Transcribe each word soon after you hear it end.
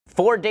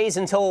4 days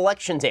until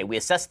Election Day, we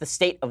assess the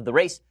state of the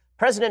race.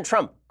 President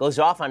Trump goes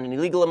off on an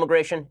illegal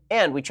immigration,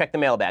 and we check the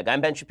mailbag. I'm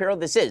Ben Shapiro.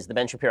 This is The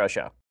Ben Shapiro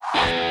Show.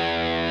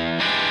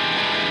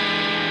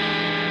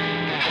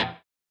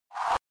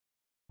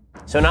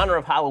 So in honor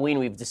of Halloween,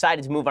 we've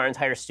decided to move our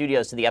entire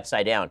studios to the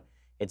Upside Down.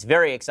 It's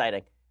very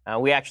exciting.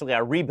 We actually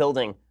are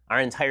rebuilding our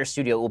entire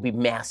studio. It will be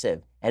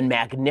massive and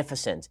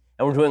magnificent,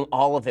 and we're doing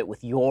all of it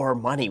with your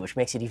money, which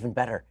makes it even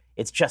better.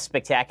 It's just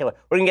spectacular.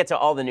 We're going to get to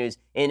all the news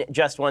in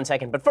just 1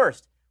 second, but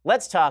first,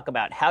 let's talk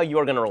about how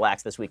you're going to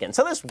relax this weekend.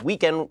 So this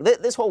weekend,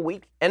 this whole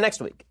week and next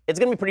week, it's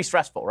going to be pretty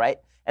stressful, right?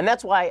 And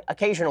that's why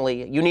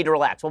occasionally you need to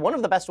relax. Well, one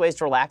of the best ways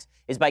to relax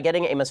is by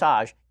getting a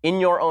massage in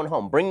your own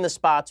home. Bring the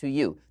spa to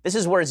you. This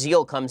is where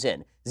Zeel comes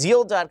in.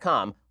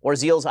 Zeel.com or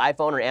Zeel's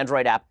iPhone or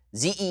Android app,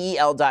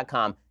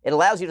 Zeel.com. It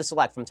allows you to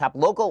select from top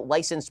local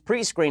licensed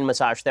pre-screened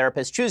massage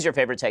therapists. Choose your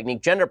favorite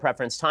technique, gender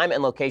preference, time,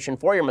 and location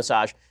for your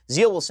massage.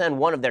 Zeel will send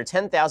one of their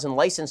 10,000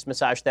 licensed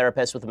massage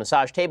therapists with a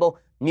massage table,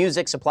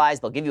 music, supplies.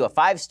 They'll give you a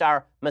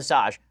 5-star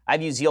massage.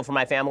 I've used Zeel for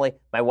my family.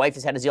 My wife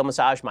has had a Zeel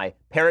massage. My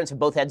parents have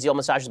both had Zeel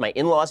massages. My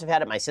in-laws have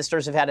had it. My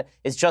sisters have had it.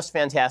 It's just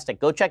fantastic.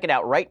 Go check it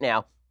out right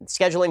now.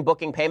 Scheduling,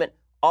 booking, payment,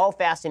 all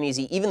fast and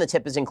easy. Even the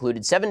tip is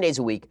included 7 days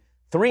a week,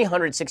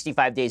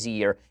 365 days a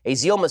year. A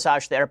Zeel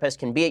massage therapist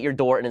can be at your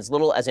door in as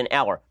little as an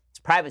hour. It's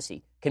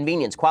privacy,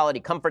 convenience, quality,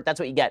 comfort. That's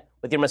what you get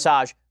with your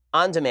massage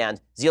on demand.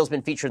 Zeel's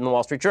been featured in the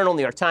Wall Street Journal,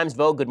 New York Times,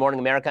 Vogue, Good Morning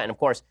America, and of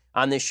course,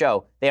 on this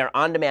show. They are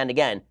on demand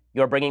again.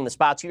 You're bringing the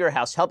spa to your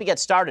house. To help you get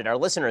started, our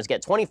listeners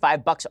get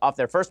 $25 off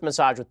their first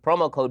massage with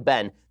promo code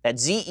BEN.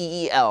 That's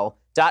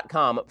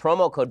Zeel.com,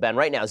 promo code BEN.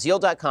 Right now,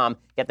 Zeel.com.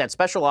 Get that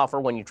special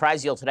offer when you try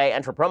Zeel today.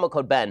 Enter promo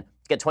code BEN to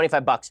get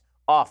 $25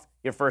 off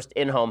your first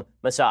in-home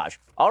massage.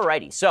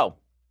 Alrighty, so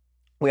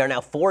we are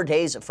now 4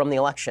 days from the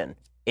election.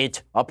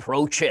 It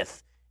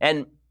approacheth.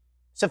 And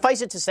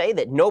suffice it to say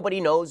that nobody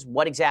knows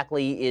what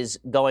exactly is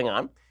going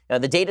on.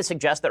 The data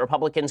suggests that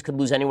Republicans could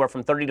lose anywhere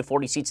from 30 to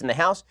 40 seats in the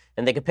House,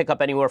 and they could pick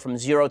up anywhere from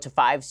 0 to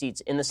 5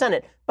 seats in the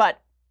Senate.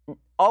 But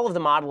all of the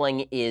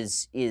modeling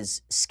is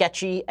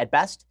sketchy at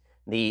best.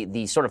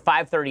 The sort of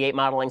 538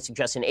 modeling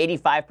suggests an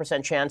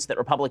 85% chance that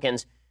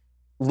Republicans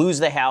lose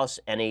the House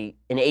and an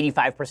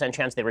 85%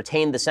 chance they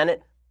retain the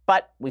Senate.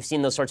 But we've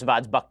seen those sorts of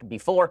odds bucked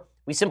before.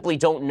 We simply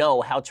don't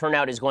know how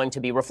turnout is going to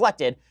be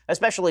reflected,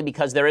 especially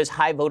because there is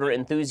high voter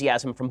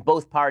enthusiasm from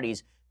both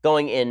parties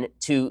going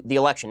into the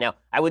election. Now,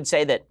 I would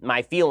say that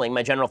my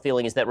general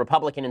feeling is that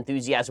Republican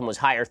enthusiasm was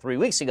higher 3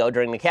 weeks ago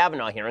during the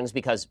Kavanaugh hearings,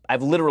 because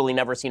I've literally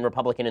never seen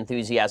Republican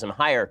enthusiasm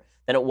higher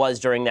than it was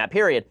during that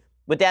period.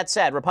 With that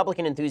said,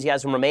 Republican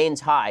enthusiasm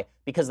remains high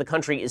because the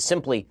country is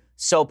simply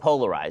so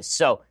polarized.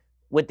 So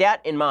with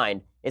that in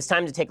mind, it's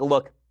time to take a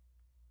look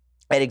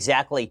at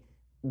exactly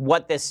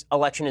what this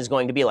election is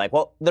going to be like.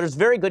 Well, there's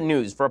very good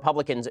news for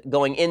Republicans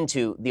going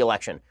into the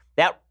election.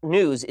 That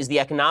news is the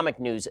economic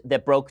news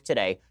that broke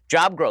today.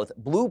 Job growth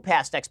blew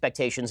past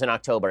expectations in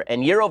October,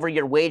 and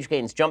year-over-year wage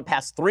gains jumped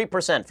past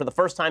 3% for the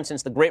first time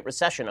since the Great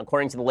Recession,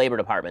 according to the Labor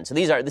Department. So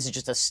this is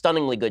just a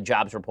stunningly good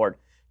jobs report.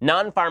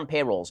 Non-farm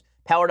payrolls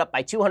powered up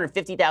by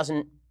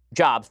 250,000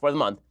 jobs for the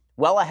month,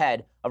 well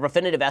ahead of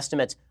Refinitiv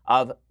estimates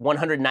of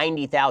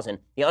 190,000.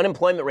 The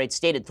unemployment rate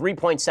stayed at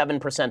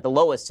 3.7%, the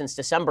lowest since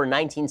December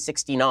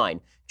 1969.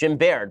 Jim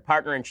Baird,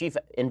 partner and chief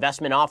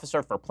investment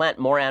officer for Plant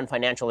Moran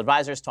Financial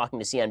Advisors, talking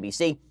to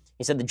CNBC.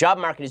 He said the job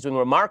market is doing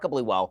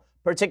remarkably well,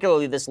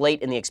 particularly this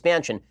late in the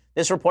expansion.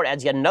 This report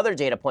adds yet another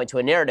data point to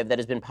a narrative that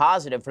has been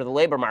positive for the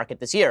labor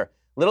market this year.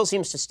 Little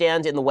seems to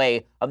stand in the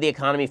way of the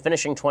economy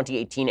finishing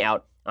 2018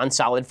 out on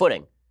solid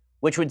footing,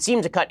 which would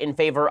seem to cut in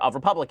favor of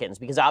Republicans,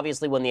 because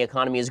obviously when the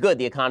economy is good,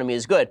 the economy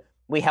is good.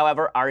 We,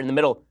 however, are in the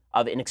middle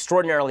of an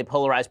extraordinarily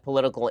polarized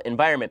political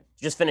environment.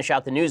 To just finish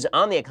out the news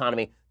on the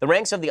economy, the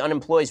ranks of the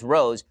unemployed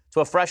rose to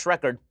a fresh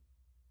record.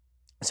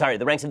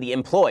 The ranks of the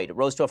employed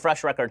rose to a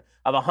fresh record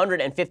of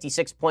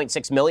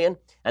 156.6 million,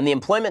 and the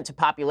employment to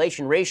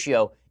population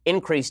ratio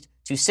increased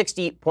to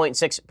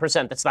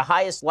 60.6%. That's the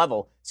highest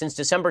level since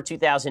December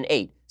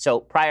 2008, so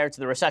prior to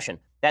the recession.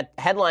 That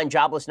headline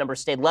jobless number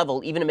stayed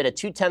level even amid a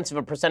 0.2 of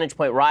a percentage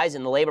point rise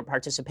in the labor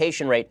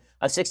participation rate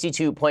of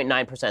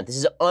 62.9%. This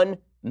is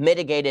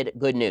unmitigated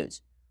good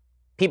news.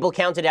 People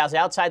counted as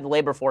outside the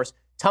labor force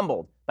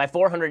tumbled by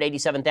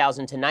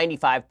 487,000 to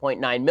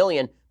 95.9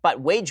 million, but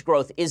wage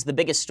growth is the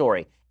biggest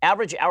story.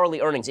 Average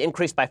hourly earnings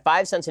increased by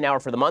 5 cents an hour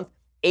for the month,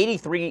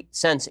 83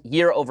 cents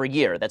year over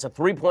year. That's a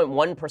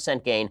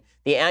 3.1% gain.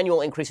 The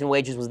annual increase in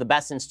wages was the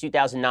best since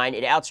 2009.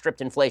 It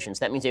outstripped inflation,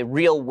 so that means a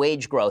real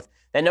wage growth.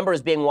 That number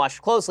is being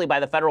watched closely by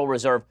the Federal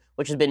Reserve,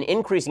 which has been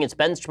increasing its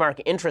benchmark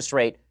interest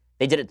rate.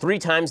 They did it 3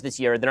 times this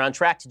year. They're on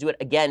track to do it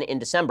again in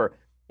December.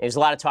 There's a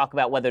lot of talk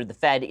about whether the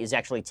Fed is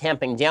actually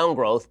tamping down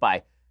growth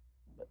by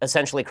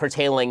essentially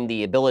curtailing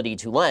the ability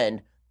to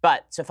lend.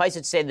 But suffice it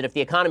to say that if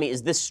the economy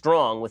is this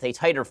strong with a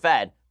tighter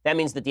Fed, that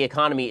means that the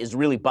economy is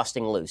really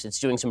busting loose. It's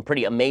doing some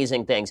pretty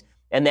amazing things.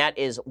 And that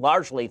is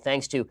largely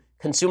thanks to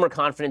consumer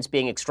confidence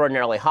being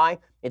extraordinarily high.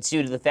 It's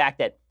due to the fact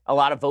that a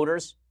lot of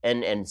voters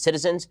and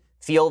citizens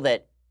feel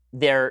that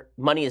their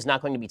money is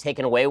not going to be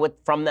taken away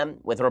from them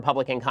with a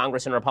Republican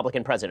Congress and a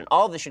Republican president.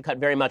 All of this should cut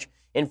very much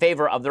in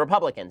favor of the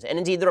Republicans. And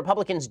indeed, the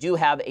Republicans do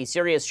have a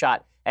serious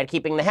shot at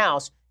keeping the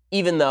House,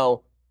 even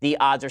though the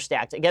odds are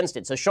stacked against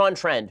it. So Sean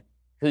Trend,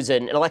 who's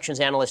an elections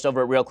analyst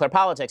over at Real Clear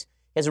Politics,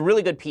 has a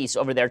really good piece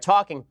over there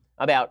talking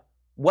about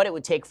what it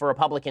would take for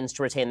Republicans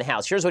to retain the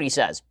House. Here's what he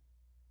says.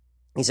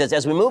 He says,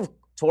 as we move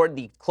toward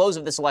the close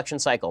of this election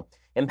cycle,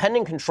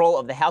 impending control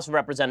of the House of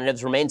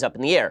Representatives remains up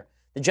in the air.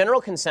 The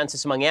general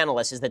consensus among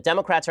analysts is that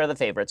Democrats are the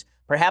favorites,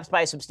 perhaps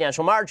by a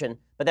substantial margin,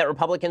 but that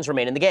Republicans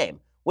remain in the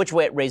game, which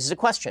raises a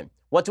question.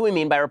 What do we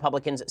mean by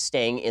Republicans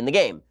staying in the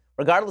game?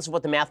 Regardless of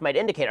what the math might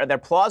indicate, are there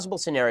plausible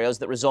scenarios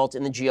that result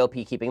in the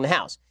GOP keeping the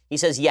House? He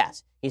says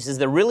yes. He says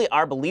there really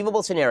are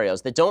believable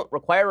scenarios that don't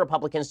require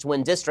Republicans to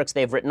win districts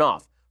they've written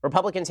off.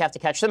 Republicans have to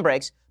catch some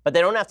breaks, but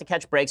they don't have to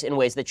catch breaks in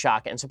ways that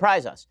shock and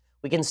surprise us.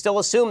 We can still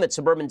assume that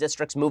suburban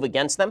districts move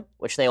against them,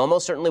 which they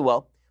almost certainly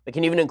will. We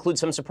can even include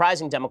some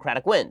surprising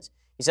Democratic wins.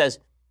 He says,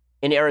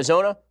 in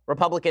Arizona,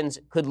 Republicans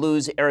could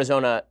lose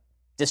Arizona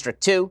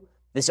District 2.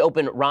 This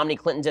open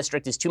Romney-Clinton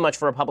district is too much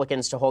for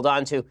Republicans to hold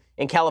on to.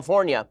 In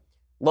California,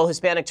 low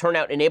Hispanic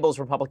turnout enables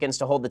Republicans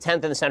to hold the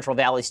 10th in the Central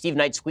Valley. Steve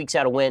Knight squeaks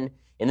out a win.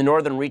 In the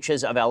northern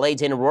reaches of L.A.,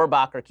 Dana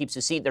Rohrabacher keeps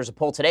his seat. There's a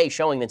poll today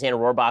showing that Dana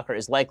Rohrabacher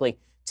is likely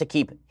to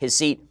keep his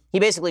seat. He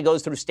basically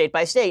goes through state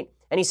by state,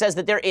 and he says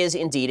that there is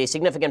indeed a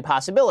significant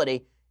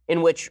possibility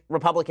in which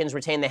Republicans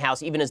retain the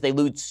House even as they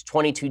lose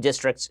 22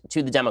 districts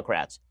to the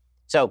Democrats.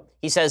 So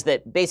he says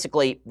that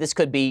basically this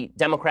could be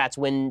Democrats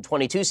win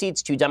 22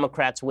 seats, 2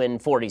 Democrats win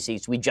 40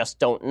 seats. We just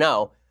don't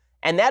know.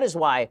 And that is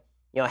why,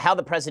 how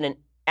the president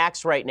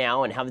acts right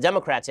now and how the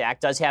Democrats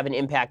act does have an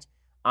impact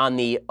on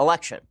the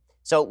election.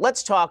 So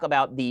let's talk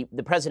about the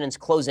president's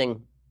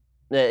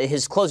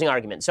his closing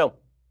argument. So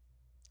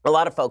a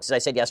lot of folks, as I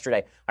said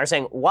yesterday, are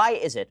saying, why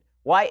is it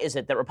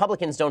that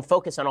Republicans don't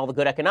focus on all the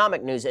good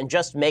economic news and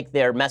just make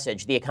their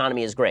message, the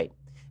economy is great?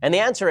 And the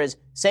answer is,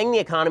 saying the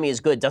economy is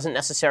good doesn't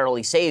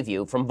necessarily save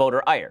you from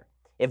voter ire.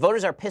 If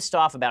voters are pissed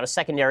off about a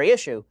secondary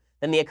issue,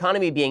 then the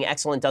economy being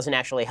excellent doesn't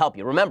actually help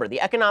you. Remember,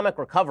 the economic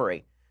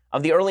recovery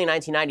of the early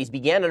 1990s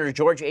began under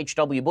George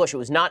H.W. Bush. It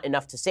was not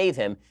enough to save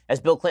him,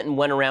 as Bill Clinton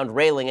went around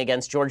railing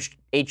against George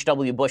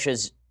H.W.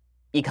 Bush's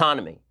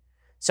economy.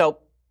 So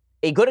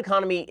a good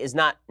economy is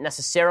not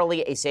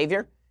necessarily a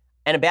savior,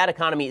 and a bad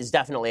economy is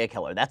definitely a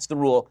killer. That's the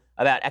rule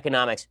about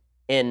economics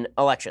in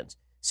elections.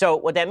 So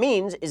what that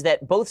means is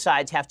that both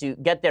sides have to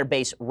get their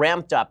base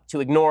ramped up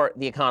to ignore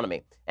the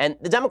economy. And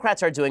the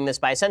Democrats are doing this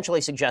by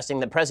essentially suggesting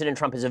that President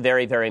Trump is a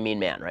very, very mean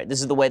man, right? This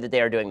is the way that they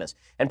are doing this.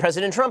 And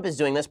President Trump is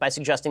doing this by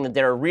suggesting that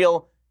there are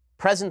real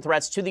present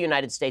threats to the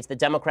United States that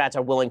Democrats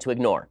are willing to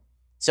ignore.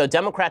 So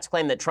Democrats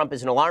claim that Trump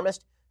is an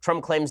alarmist.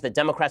 Trump claims that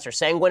Democrats are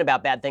sanguine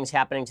about bad things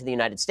happening to the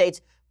United States.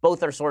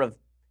 Both are sort of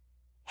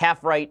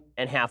half right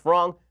and half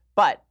wrong.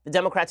 But the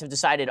Democrats have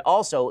decided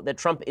also that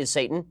Trump is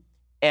Satan.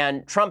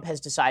 And Trump has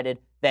decided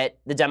that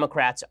the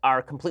Democrats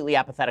are completely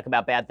apathetic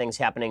about bad things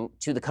happening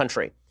to the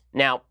country.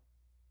 Now,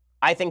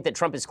 I think that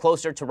Trump is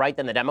closer to right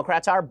than the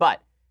Democrats are,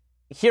 but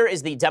here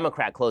is the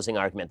Democrat closing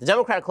argument. The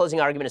Democrat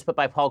closing argument is put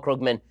by Paul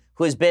Krugman,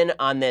 who has been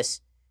on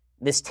this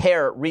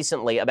tear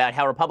recently about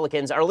how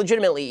Republicans are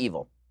legitimately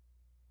evil.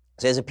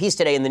 So there's a piece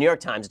today in the New York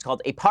Times. It's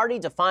called "A Party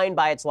Defined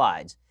by Its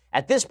Lies.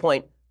 At this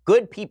point,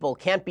 good people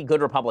can't be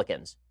good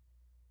Republicans."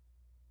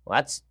 Well,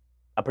 that's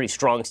a pretty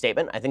strong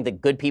statement. I think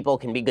that good people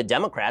can be good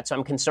Democrats. So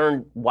I'm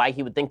concerned why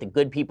he would think that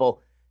good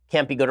people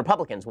can't be good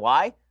Republicans.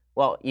 Why?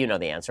 Well, you know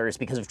the answer. It's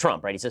because of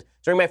Trump, right? He says,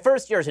 during my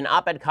first year as an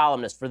op-ed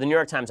columnist for the New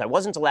York Times, I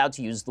wasn't allowed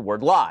to use the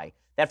word lie.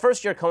 That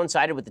first year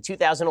coincided with the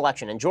 2000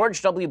 election, and George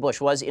W.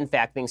 Bush was, in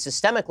fact, being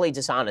systemically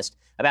dishonest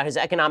about his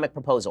economic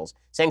proposals,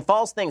 saying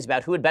false things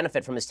about who would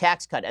benefit from his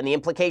tax cut and the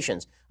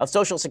implications of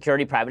Social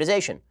Security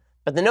privatization.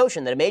 But the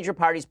notion that a major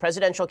party's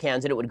presidential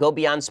candidate would go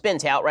beyond spin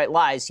to outright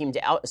lies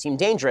seemed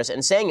dangerous,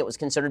 and saying it was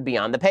considered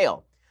beyond the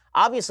pale.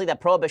 Obviously,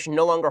 that prohibition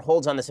no longer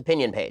holds on this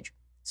opinion page.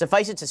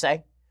 Suffice it to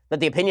say that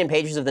the opinion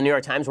pages of the New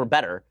York Times were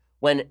better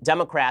when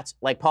Democrats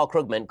like Paul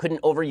Krugman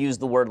couldn't overuse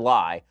the word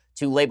lie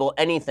to label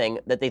anything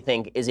that they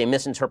think is a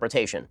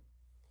misinterpretation.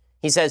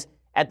 He says,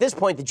 at this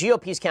point, the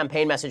GOP's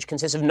campaign message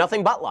consists of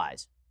nothing but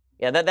lies.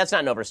 Yeah, that's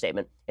not an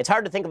overstatement. It's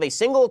hard to think of a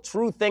single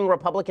true thing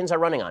Republicans are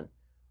running on.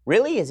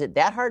 Really? Is it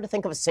that hard to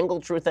think of a single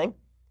true thing?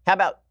 How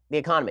about the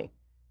economy?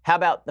 How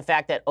about the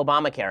fact that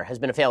Obamacare has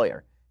been a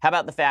failure? How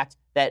about the fact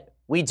that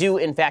we do,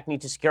 in fact,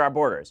 need to secure our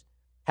borders?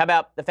 How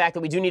about the fact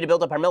that we do need to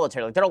build up our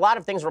military? Like, there are a lot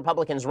of things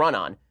Republicans run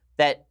on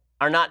that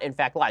are not, in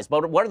fact, lies.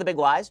 But what are the big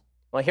lies?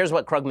 Well, here's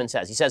what Krugman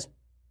says. He says,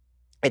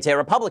 it's a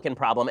Republican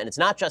problem, and it's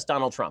not just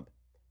Donald Trump.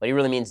 What he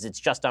really means is it's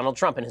just Donald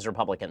Trump and his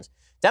Republicans.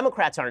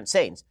 Democrats aren't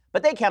saints,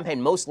 but they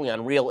campaign mostly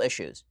on real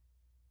issues.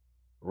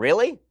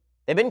 Really?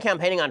 They've been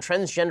campaigning on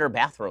transgender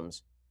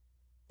bathrooms.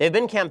 They've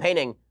been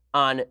campaigning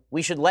on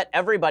we should let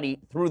everybody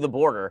through the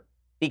border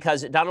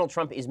because Donald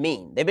Trump is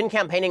mean. They've been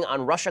campaigning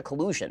on Russia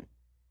collusion.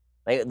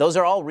 Those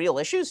are all real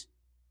issues?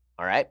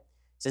 All right. It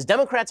says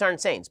Democrats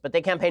aren't saints, but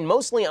they campaign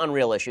mostly on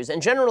real issues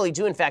and generally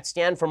do, in fact,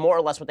 stand for more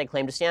or less what they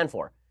claim to stand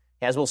for.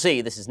 As we'll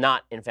see, this is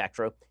not, in fact,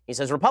 true. He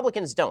says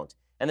Republicans don't.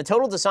 And the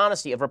total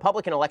dishonesty of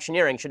Republican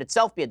electioneering should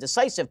itself be a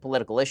decisive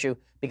political issue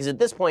because at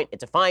this point, it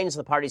defines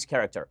the party's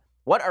character.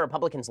 What are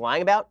Republicans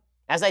lying about?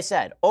 As I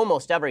said,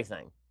 almost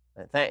everything.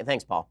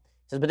 Thanks, Paul.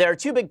 He says, but there are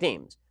two big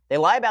themes. They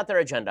lie about their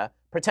agenda,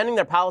 pretending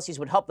their policies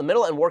would help the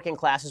middle and working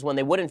classes when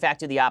they would, in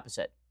fact, do the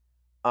opposite.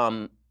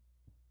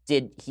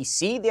 Did he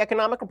see the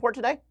economic report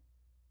today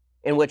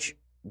in which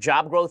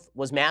job growth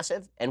was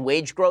massive and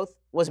wage growth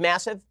was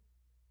massive?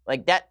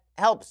 Like, that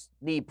helps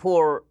the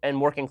poor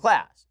and working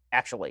class,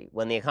 actually,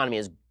 when the economy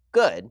is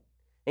good. And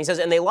he says,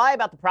 and they lie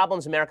about the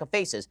problems America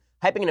faces,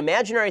 hyping an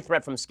imaginary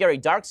threat from scary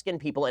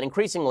dark-skinned people and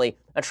increasingly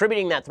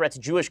attributing that threat to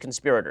Jewish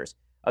conspirators.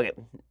 Okay,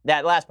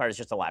 that last part is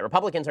just a lie.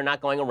 Republicans are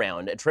not going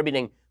around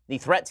attributing the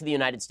threat to the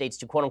United States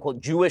to quote-unquote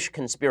Jewish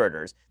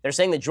conspirators. They're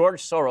saying that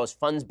George Soros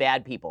funds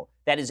bad people.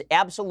 That is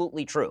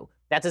absolutely true.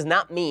 That does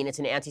not mean it's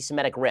an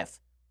anti-Semitic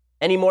riff,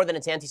 any more than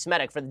it's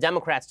anti-Semitic for the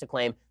Democrats to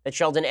claim that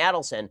Sheldon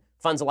Adelson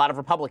funds a lot of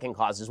Republican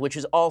causes, which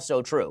is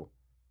also true.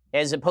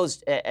 As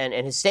opposed,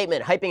 and his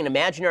statement, hyping an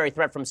imaginary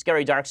threat from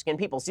scary dark-skinned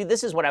people. See,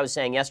 this is what I was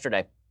saying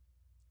yesterday.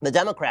 The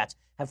Democrats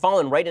have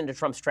fallen right into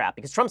Trump's trap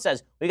because Trump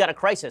says we got a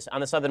crisis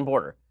on the southern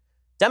border.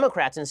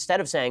 Democrats,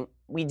 instead of saying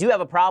we do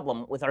have a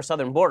problem with our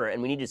southern border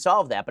and we need to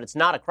solve that, but it's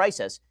not a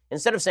crisis,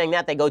 instead of saying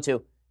that, they go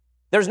to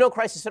there's no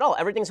crisis at all.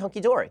 Everything's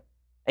hunky-dory.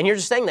 And you're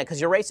just saying that because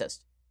you're racist.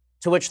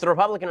 To which the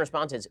Republican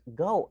response is,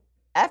 go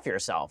F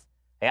yourself.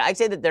 I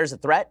say that there's a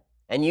threat,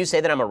 and you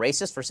say that I'm a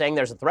racist for saying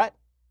there's a threat?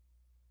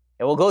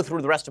 And we'll go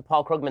through the rest of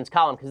Paul Krugman's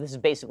column because this is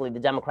basically the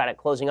Democratic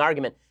closing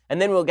argument,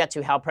 and then we'll get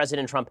to how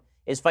President Trump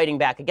is fighting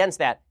back against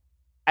that.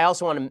 I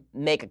also want to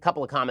make a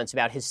couple of comments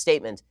about his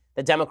statement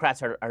that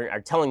Democrats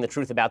are telling the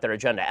truth about their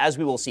agenda. As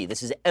we will see,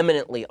 this is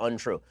eminently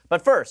untrue.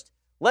 But first,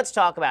 let's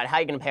talk about how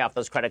you're going to pay off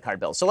those credit card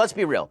bills. So let's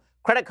be real.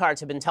 Credit cards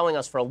have been telling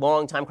us for a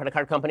long time, credit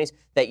card companies,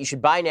 that you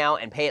should buy now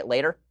and pay it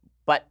later.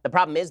 But the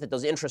problem is that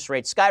those interest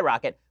rates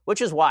skyrocket,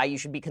 which is why you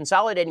should be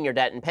consolidating your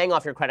debt and paying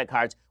off your credit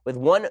cards with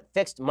one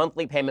fixed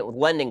monthly payment with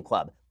Lending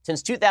Club.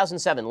 Since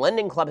 2007,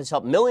 Lending Club has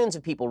helped millions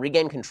of people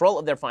regain control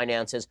of their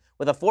finances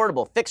with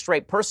affordable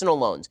fixed-rate personal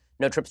loans.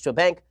 No trips to a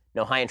bank,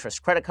 no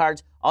high-interest credit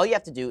cards. All you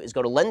have to do is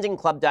go to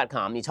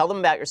lendingclub.com. You tell them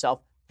about yourself,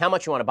 how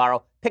much you want to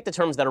borrow, pick the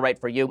terms that are right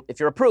for you. If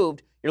you're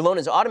approved, your loan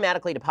is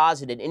automatically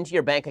deposited into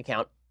your bank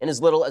account in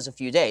as little as a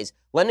few days.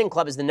 Lending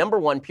Club is the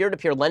 #1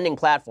 peer-to-peer lending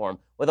platform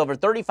with over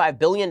 $35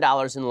 billion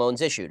in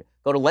loans issued.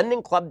 Go to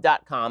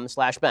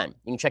lendingclub.com/Ben.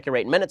 You can check your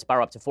rate in minutes,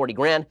 borrow up to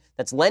 $40,000.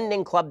 That's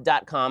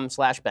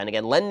lendingclub.com/Ben.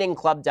 Again,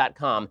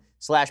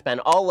 lendingclub.com/Ben.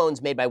 All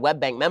loans made by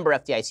WebBank, member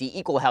FDIC,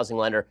 equal housing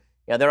lender.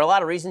 You know, there are a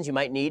lot of reasons you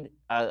might need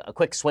a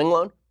quick swing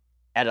loan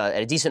at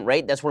a decent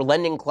rate. That's where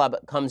Lending Club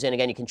comes in.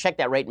 Again, you can check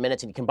that rate in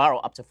minutes, and you can borrow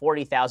up to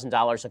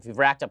 $40,000. So if you've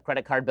racked up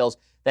credit card bills,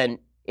 then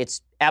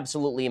it's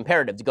absolutely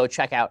imperative to go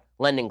check out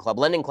Lending Club.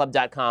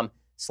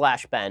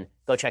 Lendingclub.com/Ben.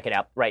 Go check it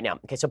out right now.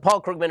 Okay, so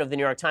Paul Krugman of the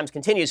New York Times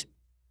continues.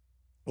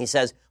 He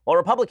says, what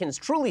Republicans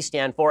truly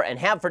stand for and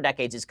have for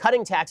decades is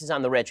cutting taxes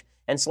on the rich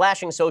and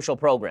slashing social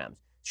programs.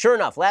 Sure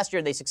enough, last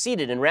year they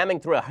succeeded in ramming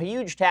through a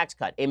huge tax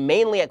cut, aimed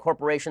mainly at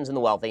corporations and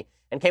the wealthy,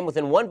 and came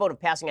within one vote of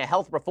passing a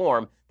health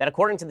reform that,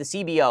 according to the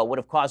CBO, would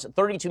have caused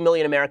 32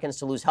 million Americans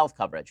to lose health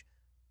coverage.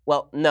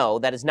 Well, no,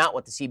 that is not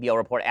what the CBO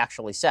report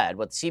actually said.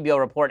 What the CBO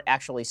report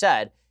actually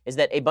said is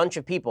that a bunch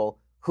of people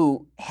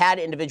who had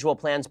individual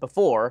plans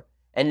before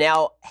and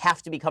now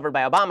have to be covered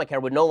by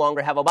Obamacare would no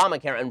longer have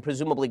Obamacare and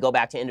presumably go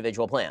back to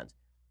individual plans.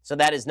 So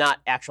that is not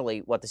actually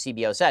what the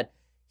CBO said.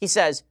 He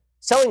says,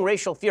 selling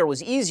racial fear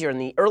was easier in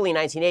the early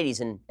 1980s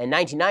and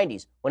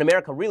 1990s when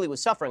America really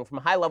was suffering from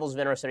high levels of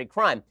inner-city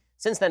crime.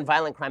 Since then,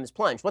 violent crime has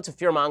plunged. What's a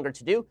fearmonger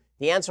to do?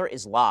 The answer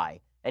is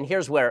lie. And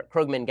here's where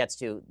Krugman gets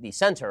to the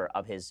center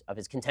of his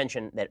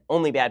contention that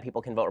only bad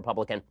people can vote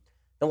Republican.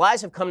 The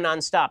lies have come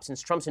nonstop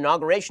since Trump's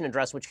inauguration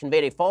address, which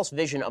conveyed a false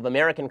vision of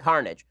American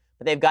carnage.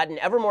 But they've gotten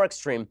ever more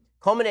extreme,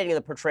 culminating in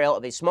the portrayal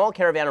of a small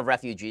caravan of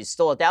refugees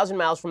still 1,000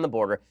 miles from the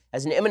border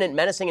as an imminent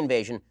menacing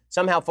invasion,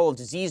 somehow full of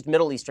diseased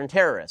Middle Eastern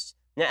terrorists.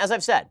 Now, as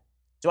I've said,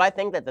 do I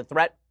think that the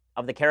threat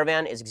of the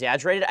caravan is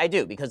exaggerated? I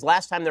do, because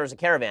last time there was a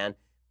caravan,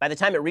 by the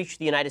time it reached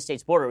the United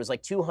States border, it was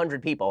like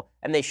 200 people,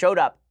 and they showed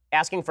up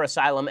asking for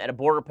asylum at a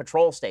border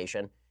patrol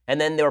station, and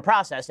then they were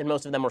processed, and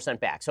most of them were sent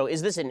back. So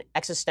is this an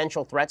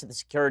existential threat to the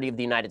security of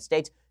the United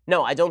States?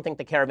 No, I don't think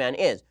the caravan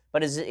is,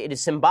 but it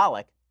is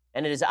symbolic,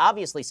 and it is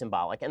obviously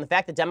symbolic, and the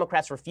fact that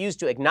Democrats refuse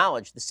to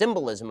acknowledge the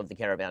symbolism of the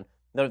caravan,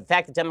 the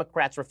fact that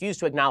Democrats refuse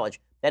to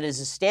acknowledge that it is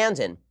a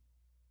stand-in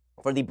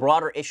for the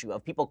broader issue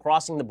of people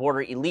crossing the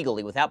border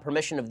illegally without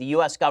permission of the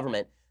U.S.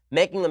 government,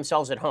 making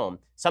themselves at home,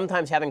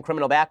 sometimes having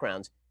criminal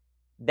backgrounds,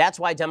 that's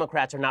why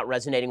Democrats are not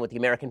resonating with the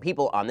American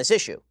people on this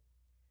issue.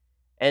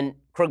 And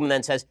Krugman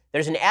then says,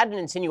 there's an added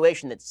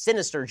insinuation that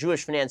sinister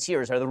Jewish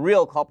financiers are the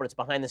real culprits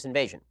behind this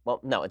invasion. Well,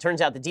 no, it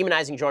turns out that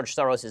demonizing George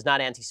Soros is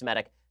not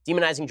anti-Semitic.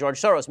 Demonizing George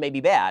Soros may be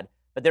bad,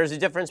 but there's a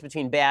difference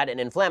between bad and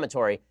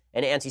inflammatory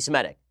and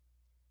anti-Semitic.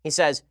 He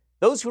says,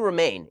 those who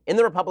remain in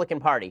the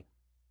Republican Party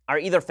are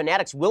either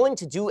fanatics willing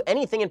to do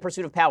anything in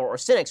pursuit of power or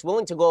cynics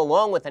willing to go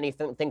along with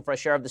anything for a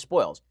share of the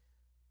spoils.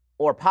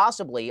 or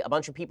possibly a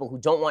bunch of people who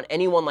don't want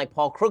anyone like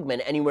Paul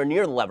Krugman anywhere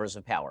near the levers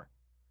of power.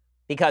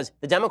 Because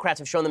the Democrats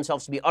have shown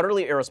themselves to be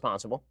utterly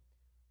irresponsible.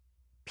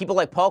 People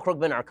like Paul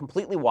Krugman are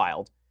completely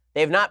wild.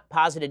 They have not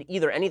posited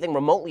either anything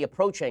remotely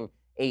approaching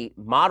a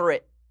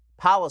moderate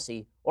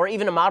policy or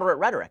even a moderate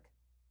rhetoric.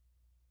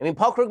 I mean,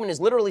 Paul Krugman is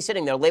literally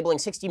sitting there labeling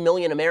 60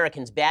 million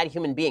Americans bad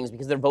human beings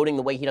because they're voting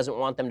the way he doesn't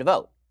want them to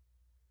vote.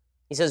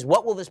 He says,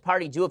 what will this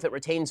party do if it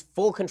retains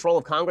full control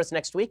of Congress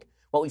next week?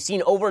 What we've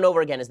seen over and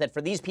over again is that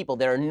for these people,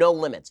 there are no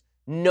limits,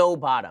 no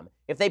bottom.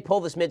 If they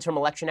pull this midterm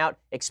election out,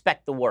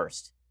 expect the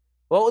worst.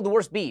 What would the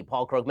worst be,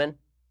 Paul Krugman?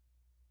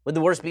 Would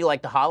the worst be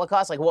like the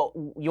Holocaust? Like, what,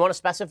 you want to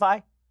specify?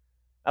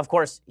 Of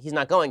course, he's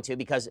not going to,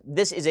 because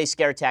this is a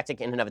scare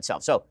tactic in and of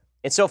itself. So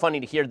it's so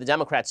funny to hear the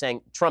Democrats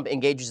saying Trump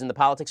engages in the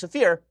politics of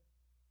fear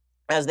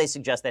as they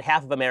suggest that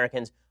half of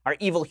Americans are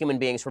evil human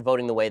beings for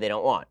voting the way they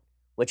don't want,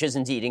 which is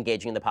indeed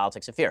engaging in the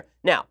politics of fear.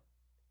 Now,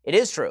 it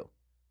is true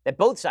that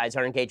both sides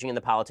are engaging in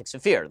the politics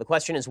of fear. The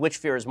question is which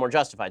fear is more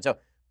justified. So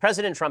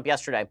President Trump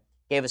yesterday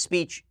gave a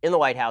speech in the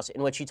White House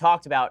in which he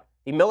talked about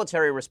the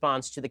military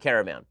response to the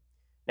caravan.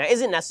 Now,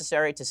 is it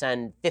necessary to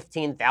send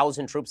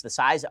 15,000 troops the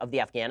size of the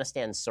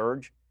Afghanistan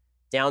surge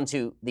down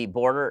to the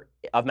border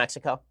of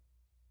Mexico?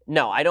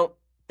 No, I don't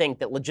think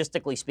that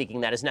logistically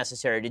speaking that is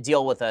necessary to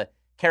deal with a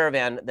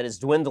caravan that is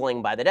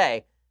dwindling by the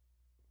day.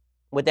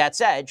 With that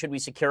said, should we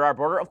secure our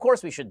border? Of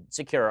course we should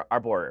secure our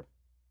border.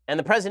 And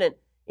the president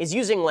is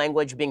using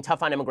language, being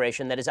tough on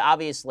immigration, that is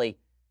obviously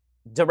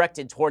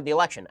directed toward the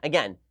election.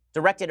 Again,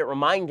 directed at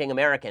reminding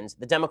Americans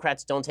the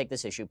Democrats don't take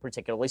this issue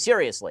particularly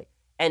seriously.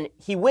 And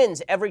he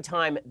wins every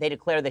time they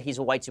declare that he's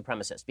a white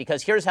supremacist,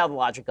 because here's how the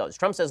logic goes.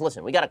 Trump says,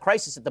 listen, we got a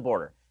crisis at the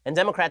border. And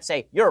Democrats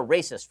say, you're a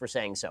racist for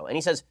saying so. And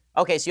he says,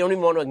 okay, so you don't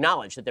even want to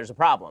acknowledge that there's a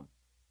problem. And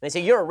they say,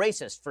 you're a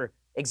racist for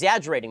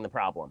exaggerating the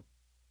problem.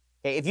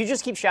 Okay, if you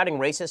just keep shouting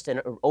racist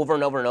and over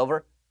and over and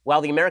over, while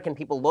the American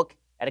people look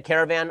at a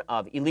caravan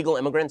of illegal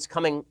immigrants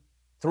coming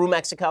through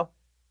Mexico,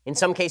 in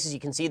some cases you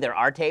can see there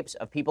are tapes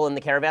of people in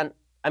the caravan.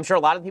 I'm sure a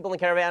lot of the people in the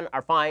caravan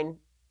are fine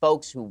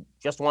folks who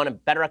just want a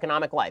better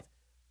economic life.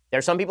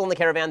 There's some people in the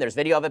caravan. There's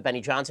video of it.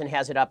 Benny Johnson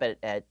has it up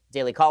at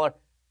Daily Caller.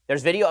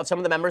 There's video of some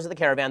of the members of the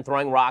caravan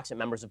throwing rocks at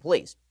members of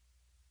police.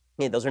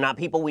 Okay, those are not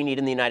people we need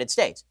in the United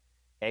States.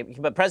 Okay,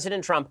 but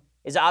President Trump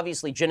is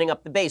obviously ginning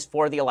up the base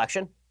for the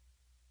election.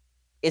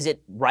 Is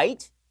it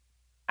right?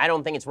 I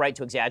don't think it's right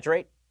to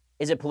exaggerate.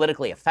 Is it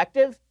politically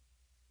effective?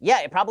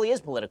 Yeah, it probably is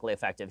politically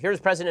effective.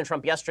 Here's President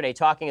Trump yesterday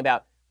talking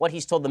about what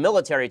he's told the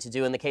military to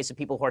do in the case of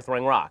people who are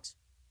throwing rocks.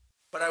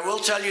 But I will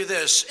tell you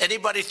this,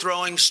 anybody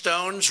throwing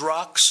stones,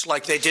 rocks,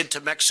 like they did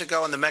to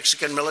Mexico and the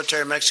Mexican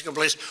military, Mexican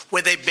police,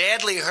 where they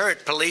badly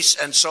hurt police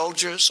and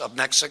soldiers of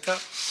Mexico,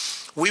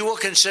 we will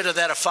consider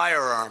that a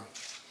firearm.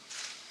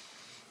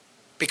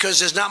 Because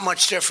there's not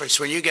much difference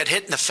when you get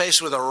hit in the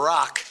face with a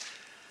rock,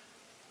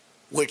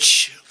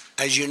 which,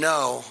 as you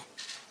know,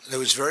 it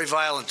was very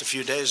violent a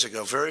few days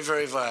ago, very,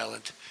 very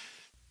violent.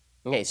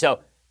 Okay, so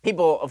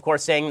people, of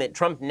course, saying that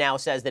Trump now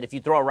says that if you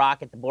throw a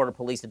rock at the border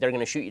police, that they're going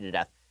to shoot you to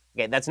death.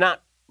 Okay, that's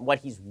not what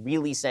he's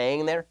really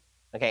saying there.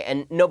 Okay,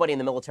 and nobody in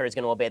the military is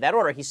going to obey that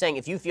order. He's saying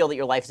if you feel that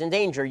your life is in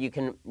danger, you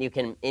can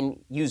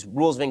use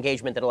rules of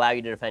engagement that allow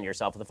you to defend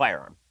yourself with a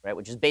firearm, right?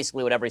 Which is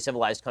basically what every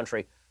civilized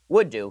country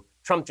would do.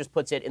 Trump just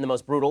puts it in the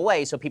most brutal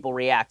way, so people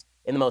react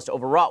in the most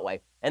overwrought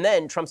way. And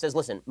then Trump says,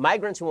 listen,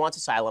 migrants who want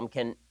asylum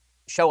can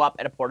show up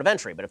at a port of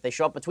entry, but if they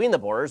show up between the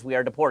borders, we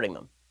are deporting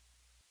them.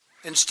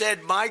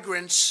 Instead,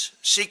 migrants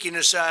seeking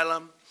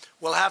asylum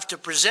will have to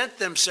present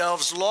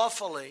themselves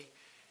lawfully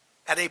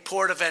at a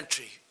port of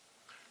entry.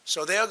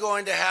 So they're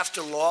going to have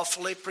to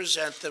lawfully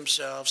present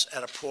themselves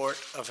at a port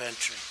of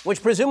entry.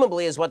 Which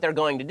presumably is what they're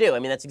going to do. I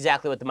mean, that's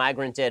exactly what the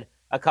migrants did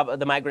a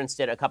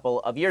couple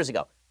of years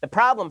ago. The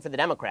problem for the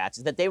Democrats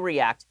is that they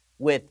react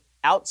with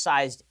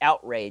outsized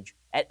outrage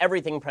at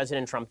everything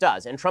President Trump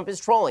does. And Trump is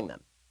trolling them.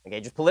 Okay,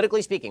 just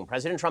politically speaking,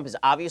 President Trump is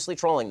obviously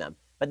trolling them.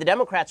 But the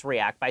Democrats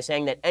react by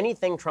saying that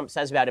anything Trump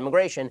says about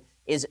immigration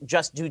is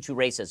just due to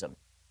racism,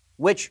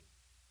 which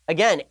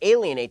again,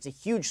 alienates a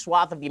huge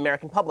swath of the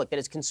American public that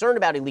is concerned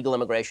about illegal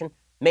immigration,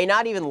 may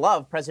not even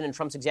love President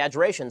Trump's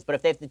exaggerations, but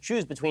if they have to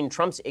choose between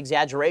Trump's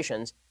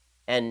exaggerations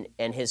and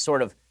his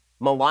sort of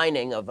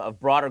maligning of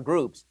broader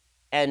groups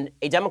and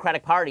a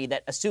Democratic Party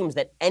that assumes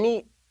that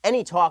any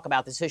talk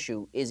about this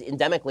issue is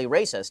endemically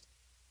racist,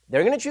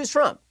 they're going to choose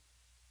Trump.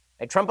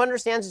 Like, Trump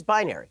understands it's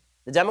binary.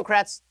 The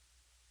Democrats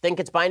think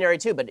it's binary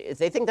too, but if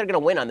they think they're going to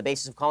win on the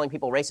basis of calling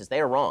people racist, they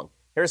are wrong.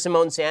 Here's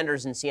Simone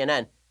Sanders in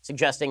CNN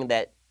suggesting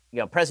that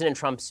President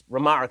Trump's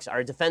remarks are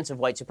a defense of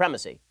white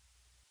supremacy.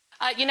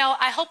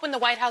 I hope when the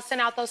White House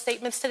sent out those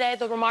statements today,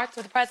 the remarks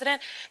of the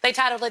president, they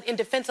titled it "In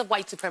Defense of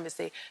White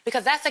Supremacy,"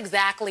 because that's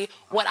exactly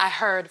what I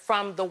heard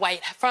from the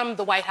White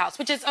House,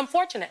 which is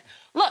unfortunate.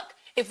 Look,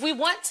 if we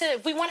want to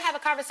have a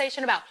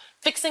conversation about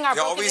fixing our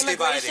broken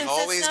immigration system,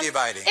 always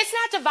dividing. It's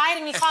not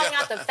dividing me, calling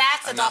out the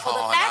facts. It's awful.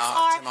 The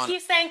facts are,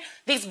 he's saying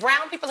these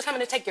brown people are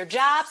coming to take your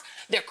jobs.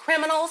 They're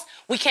criminals.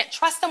 We can't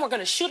trust them. We're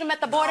going to shoot them at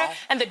the border.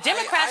 And the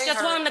Democrats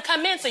just want them to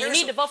come in, so you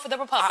need to vote for the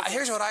Republicans.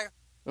 Here's what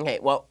Okay,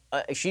 well,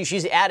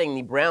 she's adding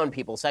the brown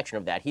people section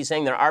of that. He's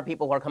saying there are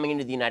people who are coming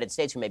into the United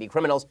States who may be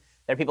criminals.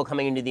 There are people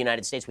coming into the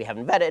United States we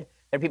haven't vetted.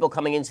 There are people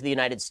coming into the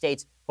United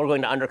States who are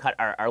going to undercut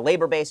our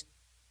labor base.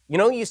 You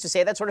know who used to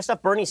say that sort of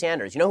stuff? Bernie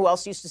Sanders. You know who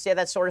else used to say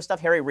that sort of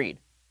stuff? Harry Reid.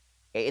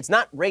 Okay, it's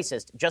not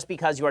racist just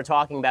because you are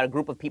talking about a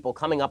group of people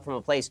coming up from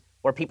a place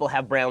where people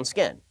have brown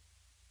skin.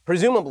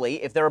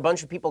 Presumably, if there are a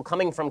bunch of people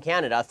coming from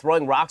Canada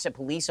throwing rocks at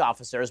police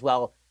officers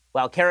while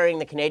carrying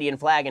the Canadian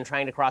flag and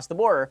trying to cross the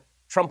border,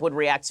 Trump would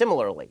react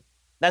similarly.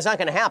 That's not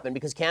going to happen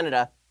because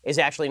Canada is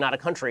actually not a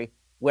country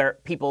where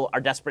people are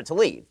desperate to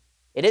leave.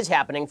 It is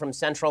happening from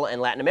Central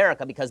and Latin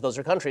America because those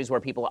are countries where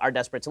people are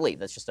desperate to leave.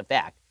 That's just a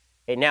fact.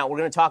 Okay, now we're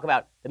going to talk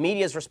about the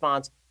media's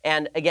response.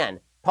 And again,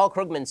 Paul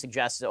Krugman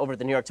suggests over at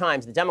the New York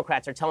Times the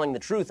Democrats are telling the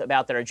truth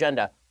about their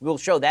agenda. We will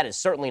show that is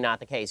certainly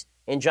not the case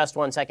in just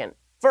 1 second.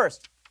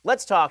 First,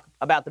 let's talk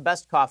about the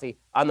best coffee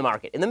on the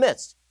market. In the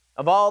midst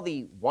of all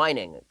the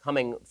whining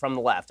coming from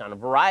the left on a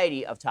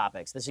variety of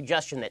topics, the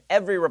suggestion that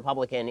every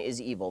Republican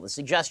is evil, the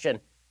suggestion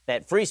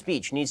that free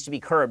speech needs to be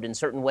curbed in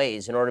certain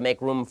ways in order to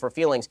make room for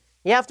feelings,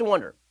 you have to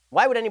wonder,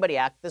 why would anybody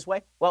act this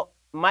way? Well,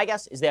 my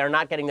guess is they are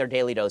not getting their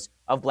daily dose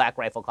of Black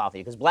Rifle Coffee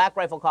because Black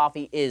Rifle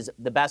Coffee is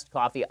the best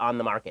coffee on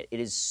the market.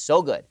 It is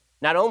so good.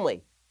 Not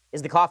only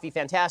is the coffee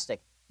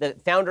fantastic, the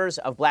founders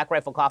of Black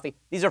Rifle Coffee,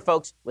 these are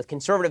folks with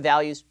conservative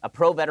values, a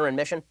pro-veteran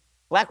mission.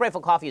 Black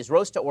Rifle Coffee is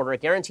roast to order.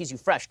 It guarantees you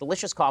fresh,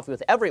 delicious coffee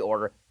with every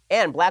order.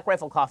 And Black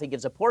Rifle Coffee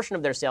gives a portion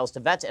of their sales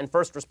to vets and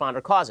first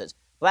responder causes.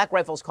 Black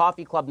Rifle's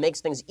Coffee Club makes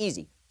things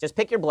easy. Just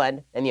pick your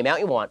blend and the amount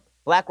you want.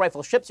 Black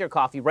Rifle ships your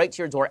coffee right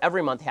to your door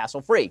every month,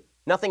 hassle-free.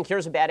 Nothing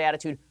cures a bad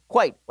attitude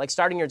quite like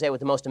starting your day with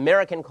the most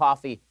American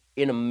coffee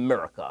in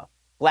America.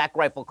 Black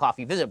Rifle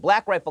Coffee. Visit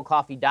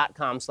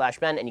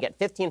blackriflecoffee.com/Ben and you get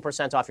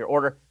 15% off your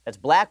order. That's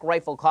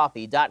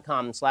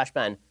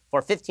blackriflecoffee.com/Ben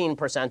for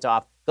 15%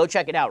 off. Go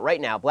check it out right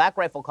now.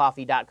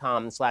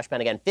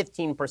 blackriflecoffee.com/Ben. Again,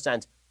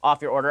 15%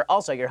 off your order.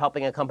 Also, you're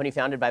helping a company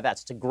founded by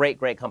vets. It's a great,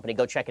 great company.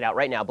 Go check it out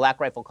right now.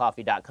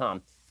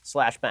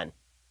 blackriflecoffee.com/Ben.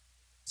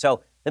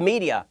 So the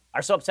media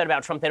are so upset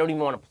about Trump, they don't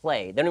even want to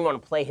play. They don't even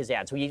want to play his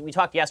ads. We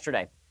talked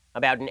yesterday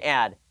about an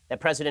ad that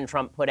President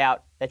Trump put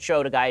out that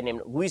showed a guy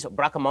named Luis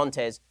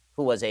Bracamontes,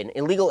 who was an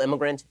illegal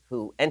immigrant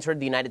who entered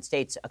the United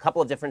States a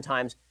couple of different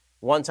times,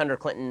 once under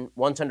Clinton,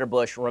 once under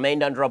Bush,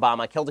 remained under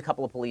Obama, killed a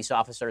couple of police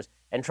officers,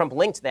 and Trump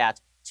linked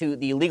that to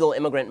the illegal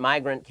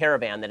migrant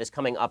caravan that is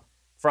coming up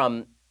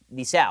from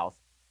the South.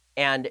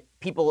 And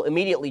people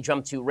immediately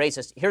jumped to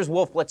racist. Here's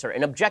Wolf Blitzer,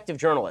 an objective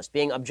journalist,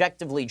 being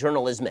objectively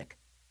journalismic,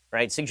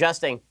 right?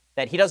 Suggesting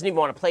that he doesn't even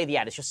want to play the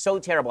ad. It's just so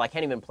terrible, I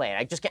can't even play it.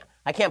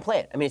 I can't play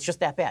it. I mean, it's just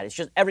that bad. It's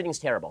just, everything's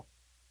terrible.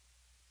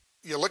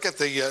 You look at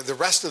the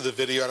rest of the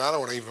video, and I don't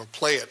want to even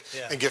play it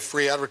and give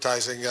free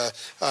advertising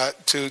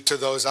to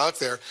those out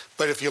there.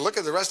 But if you look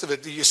at the rest of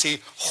it, you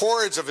see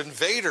hordes of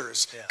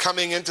invaders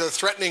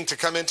threatening to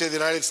come into the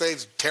United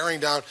States, tearing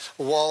down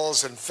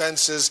walls and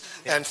fences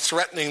and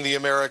threatening the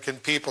American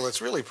people. It's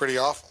really pretty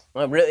awful.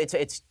 Well, really,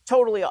 it's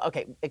totally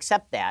okay.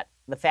 Except that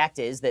the fact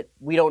is that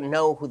we don't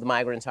know who the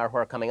migrants are who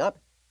are coming up.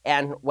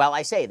 And while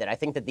I say that I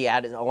think that the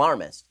ad is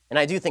alarmist, and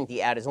I do think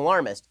the ad is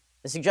alarmist,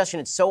 the suggestion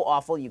it's so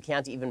awful you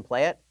can't even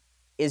play it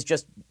is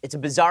just, it's a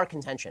bizarre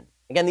contention.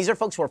 Again, these are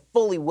folks who are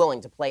fully willing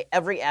to play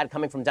every ad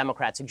coming from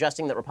Democrats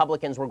suggesting that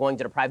Republicans were going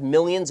to deprive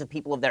millions of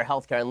people of their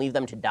health care and leave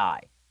them to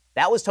die.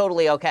 That was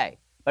totally okay.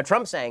 But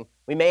Trump saying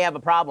we may have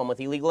a problem with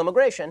illegal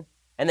immigration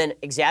and then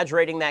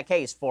exaggerating that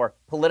case for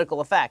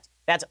political effect,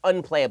 that's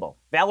unplayable.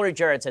 Valerie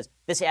Jarrett says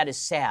this ad is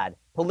sad,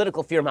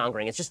 political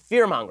fear-mongering. It's just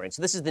fear-mongering.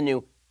 So this is the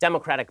new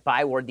Democratic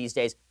byword these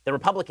days. The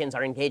Republicans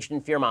are engaged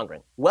in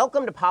fear-mongering.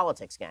 Welcome to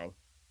politics, gang.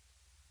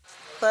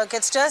 Look,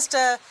 it's just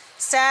a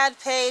sad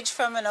page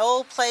from an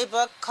old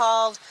playbook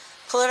called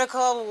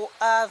Political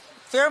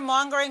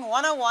Fear-Mongering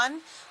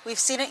 101. We've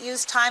seen it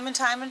used time and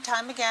time and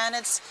time again.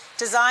 It's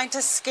designed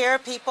to scare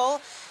people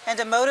and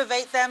to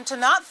motivate them to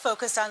not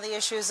focus on the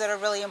issues that are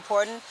really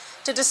important,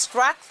 to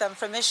distract them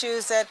from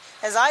issues that,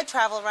 as I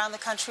travel around the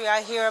country,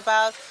 I hear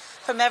about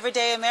from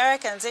everyday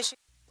Americans.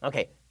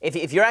 Okay,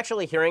 if you're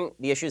actually hearing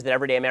the issues that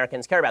everyday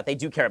Americans care about, they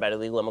do care about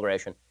illegal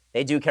immigration.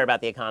 They do care about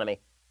the economy.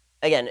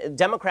 Again,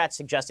 Democrats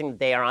suggesting that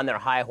they are on their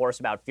high horse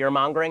about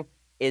fear-mongering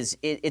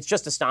it's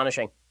just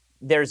astonishing.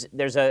 There's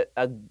a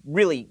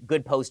really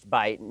good post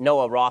by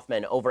Noah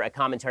Rothman over at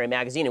Commentary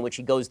Magazine in which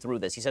he goes through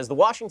this. He says, the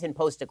Washington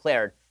Post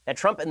declared that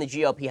Trump and the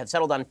GOP have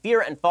settled on fear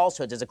and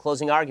falsehoods as a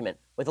closing argument,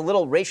 with a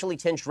little racially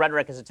tinged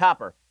rhetoric as a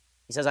topper.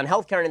 He says, on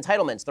health care and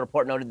entitlements, the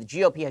report noted the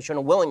GOP has shown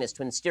a willingness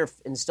to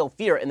instill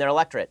fear in their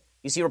electorate.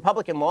 You see,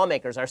 Republican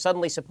lawmakers are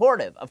suddenly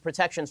supportive of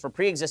protections for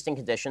pre-existing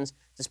conditions,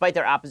 despite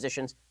their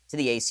oppositions to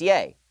the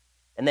ACA.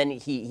 And then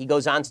he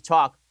goes on to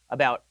talk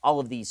about all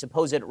of the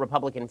supposed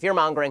Republican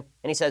fear-mongering,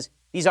 and he says,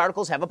 these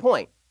articles have a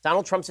point.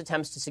 Donald Trump's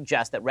attempts to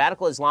suggest that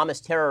radical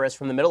Islamist terrorists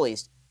from the Middle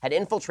East had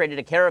infiltrated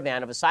a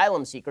caravan of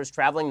asylum seekers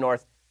traveling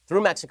north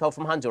through Mexico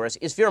from Honduras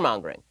is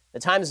fear-mongering. The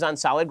Times is on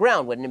solid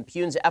ground when it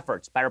impugns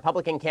efforts by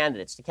Republican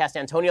candidates to cast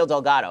Antonio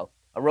Delgado,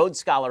 a Rhodes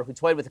Scholar who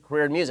toyed with a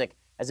career in music,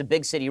 as a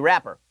big city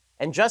rapper.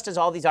 And just as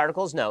all these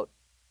articles note,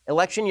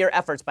 Election year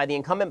efforts by the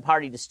incumbent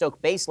party to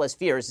stoke baseless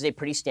fears is a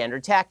pretty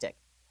standard tactic.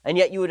 And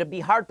yet you would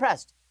be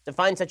hard-pressed to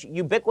find such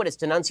ubiquitous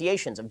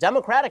denunciations of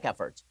Democratic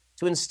efforts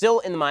to instill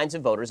in the minds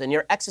of voters a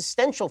near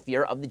existential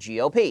fear of the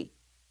GOP.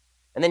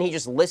 And then he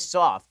just lists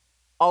off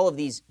all of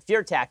these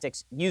fear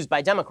tactics used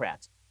by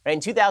Democrats. Right? In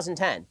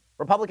 2010,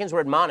 Republicans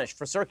were admonished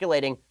for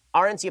circulating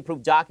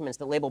RNC-approved documents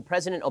that labeled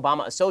President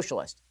Obama a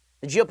socialist.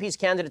 The GOP's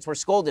candidates were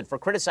scolded for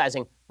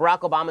criticizing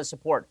Barack Obama's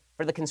support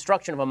for the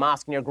construction of a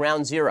mosque near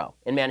Ground Zero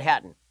in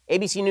Manhattan.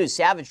 ABC News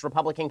savaged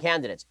Republican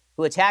candidates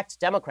who attacked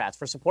Democrats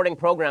for supporting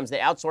programs that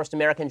outsourced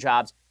American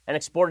jobs and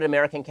exported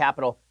American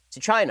capital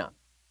to China.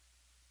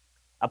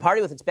 A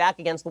party with its back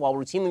against the wall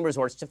routinely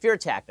resorts to fear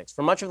tactics.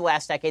 For much of the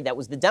last decade, that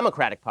was the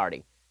Democratic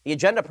Party. The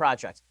Agenda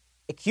Project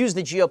accused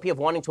the GOP of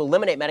wanting to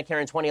eliminate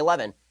Medicare in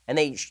 2011, and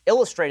they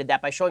illustrated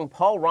that by showing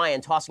Paul Ryan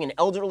tossing an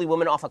elderly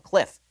woman off a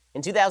cliff.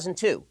 In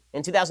 2012,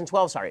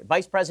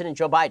 Vice President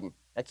Joe Biden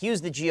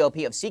accused the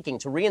GOP of seeking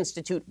to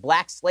reinstitute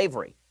black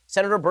slavery.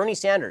 Senator Bernie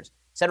Sanders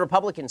said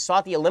Republicans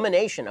sought the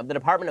elimination of the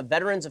Department of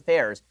Veterans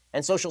Affairs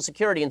and Social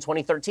Security in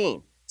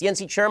 2013.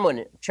 DNC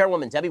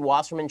Chairwoman Debbie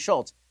Wasserman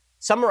Schultz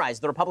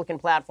summarized the Republican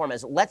platform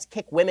as "let's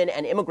kick women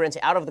and immigrants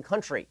out of the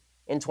country"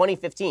 in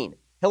 2015.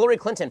 Hillary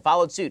Clinton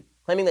followed suit,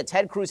 claiming that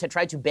Ted Cruz had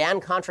tried to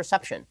ban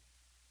contraception.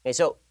 Okay,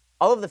 so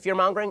all of the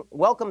fear-mongering,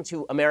 welcome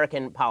to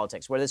American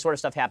politics, where this sort of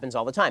stuff happens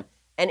all the time.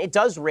 And it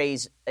does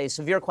raise a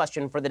severe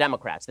question for the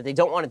Democrats that they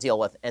don't want to deal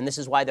with, and this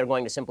is why they're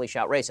going to simply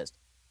shout racist.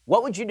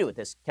 What would you do with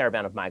this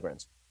caravan of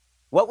migrants?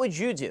 What would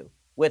you do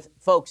with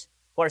folks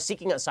who are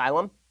seeking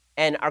asylum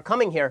and are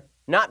coming here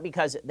not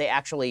because they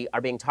actually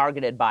are being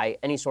targeted by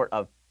any sort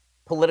of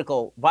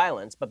political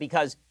violence, but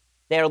because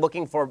they are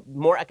looking for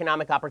more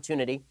economic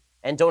opportunity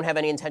and don't have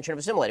any intention of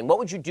assimilating? What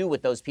would you do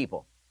with those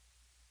people?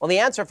 Well, the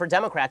answer for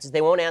Democrats is they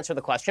won't answer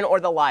the question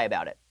or they'll lie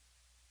about it.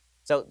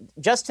 So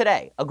just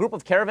today, a group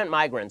of caravan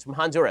migrants from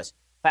Honduras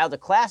filed a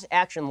class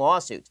action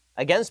lawsuit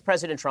against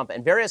President Trump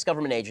and various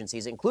government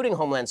agencies, including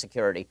Homeland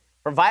Security,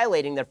 for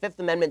violating their Fifth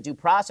Amendment due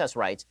process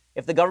rights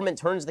if the government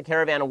turns the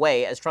caravan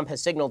away, as Trump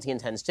has signaled he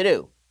intends to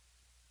do.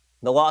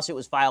 The lawsuit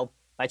was filed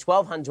by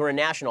 12 Honduran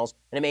nationals,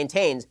 and it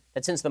maintains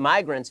that since the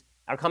migrants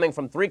are coming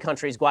from 3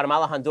 countries,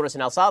 Guatemala, Honduras,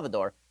 and El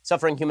Salvador,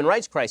 suffering human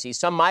rights crises,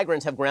 some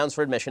migrants have grounds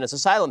for admission as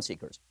asylum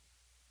seekers.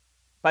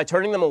 By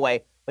turning them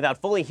away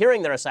without fully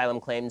hearing their asylum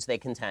claims, they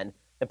contend,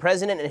 the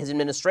president and his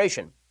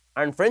administration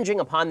are infringing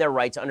upon their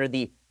rights under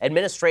the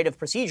Administrative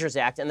Procedures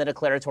Act and the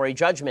Declaratory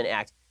Judgment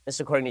Act. This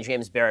is according to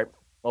James Barrett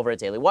over at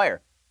Daily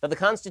Wire. Though the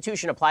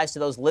Constitution applies to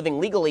those living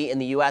legally in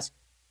the U.S.,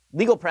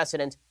 legal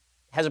precedent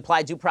has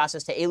applied due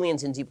process to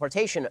aliens in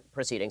deportation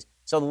proceedings.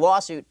 So the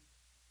lawsuit,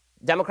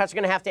 Democrats are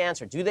going to have to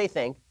answer. Do they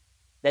think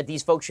that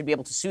these folks should be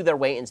able to sue their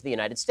way into the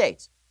United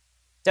States?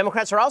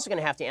 Democrats are also going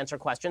to have to answer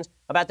questions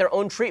about their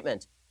own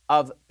treatment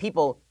of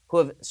people who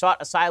have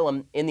sought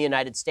asylum in the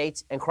United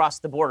States and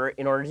crossed the border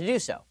in order to do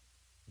so.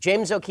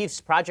 James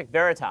O'Keefe's Project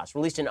Veritas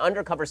released an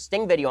undercover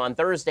sting video on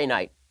Thursday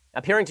night,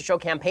 appearing to show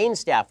campaign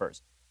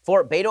staffers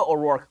for Beto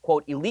O'Rourke,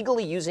 quote,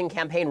 illegally using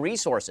campaign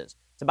resources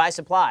to buy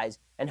supplies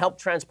and help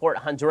transport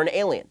Honduran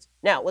aliens.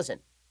 Now, listen,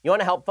 you want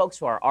to help folks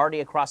who are already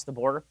across the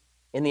border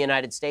in the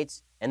United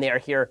States and they are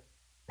here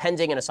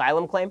pending an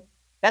asylum claim?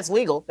 That's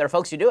legal. There are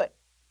folks who do it.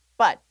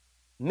 But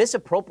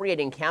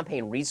misappropriating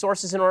campaign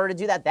resources in order to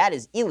do that, that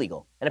is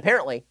illegal. And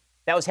apparently,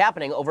 that was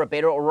happening over at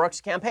Beto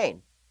O'Rourke's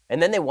campaign.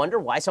 And then they wonder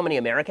why so many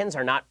Americans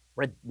are not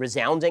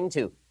resounding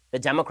to the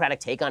Democratic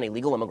take on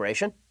illegal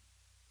immigration.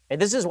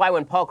 And this is why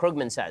when Paul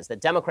Krugman says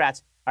that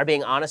Democrats are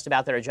being honest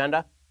about their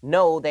agenda,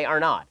 no, they are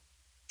not.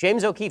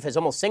 James O'Keefe has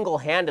almost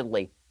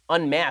single-handedly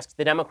unmasked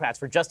the Democrats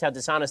for just how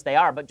dishonest they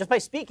are, but just by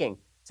speaking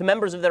to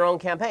members of their own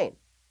campaign.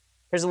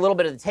 Here's a little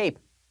bit of the tape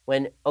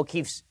when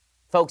O'Keefe's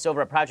folks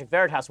over at Project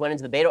Veritas went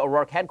into the Beto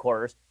O'Rourke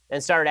headquarters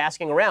and started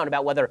asking around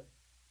about whether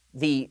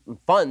the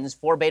funds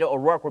for Beto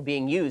O'Rourke were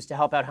being used to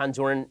help out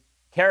Honduran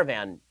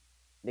caravan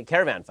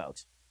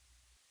folks.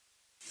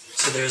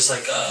 So there's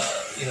like,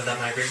 that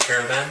migrant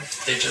caravan.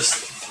 They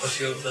just, a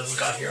few of them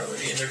got here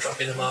already, and they're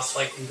dropping them off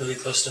like really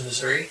close to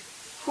Missouri.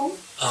 Who?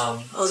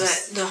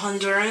 The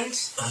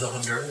Hondurans? The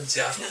Hondurans,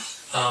 yeah.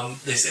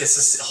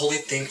 It's a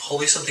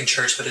holy something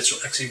church, but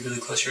it's actually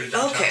really close here to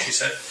downtown, okay. She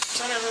said.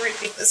 Don't ever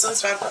repeat this on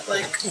spot, but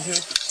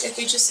if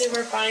we just say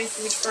we're buying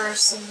food for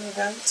some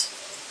event,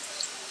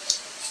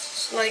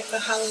 like the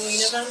Halloween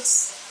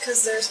events,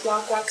 because there's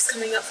block walks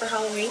coming up for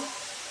Halloween.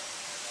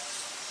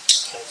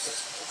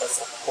 That's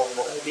a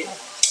horrible idea,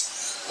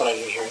 but I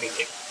didn't hear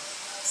anything.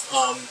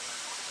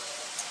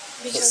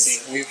 Let's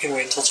see, we can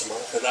wait until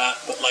tomorrow for that,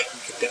 but we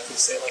could definitely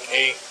say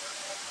hey,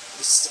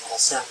 this is all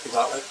snappy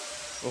about it.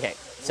 Okay,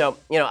 so,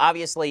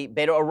 obviously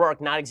Beto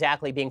O'Rourke not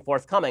exactly being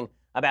forthcoming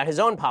about his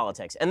own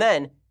politics. And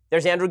then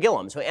there's Andrew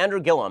Gillum. So Andrew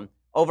Gillum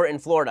over in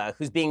Florida,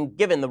 who's being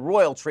given the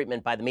royal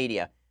treatment by the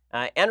media.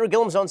 Andrew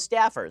Gillum's own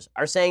staffers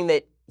are saying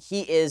that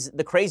he is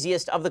the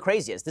craziest of the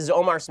craziest. This is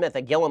Omar Smith,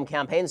 a Gillum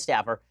campaign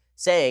staffer,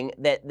 saying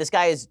that this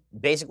guy is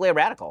basically a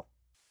radical.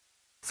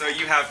 So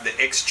you have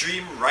the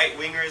extreme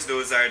right-wingers.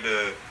 Those are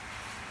the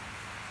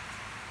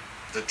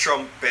the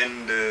Trump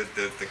and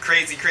the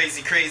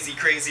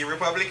crazy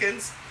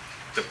Republicans.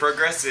 The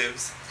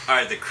progressives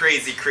are the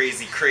crazy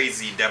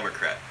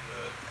Democrat.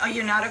 Are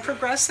you not a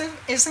progressive?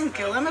 Isn't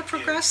Gillum a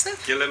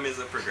progressive? Gillum is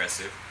a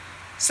progressive.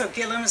 So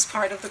Gillum is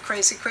part of the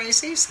crazy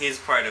crazies? He's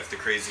part of the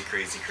crazy.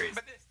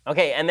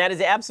 Okay, and that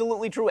is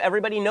absolutely true.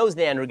 Everybody knows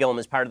that Andrew Gillum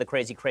is part of the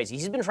crazy.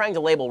 He's been trying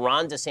to label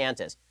Ron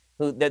DeSantis,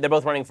 who they're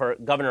both running for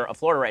governor of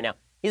Florida right now.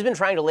 He's been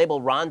trying to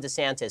label Ron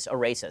DeSantis a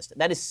racist.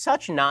 That is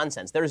such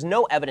nonsense. There is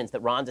no evidence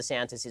that Ron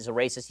DeSantis is a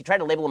racist. He tried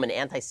to label him an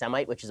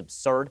anti-Semite, which is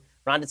absurd.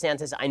 Ron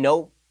DeSantis, I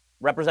know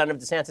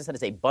Representative DeSantis, that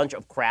is a bunch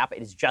of crap.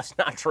 It is just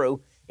not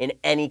true in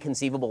any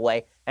conceivable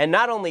way. And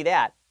not only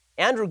that,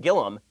 Andrew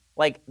Gillum,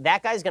 like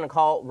that guy's going to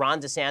call Ron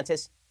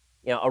DeSantis,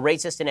 a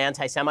racist and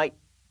anti-Semite.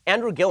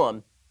 Andrew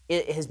Gillum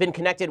has been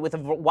connected with a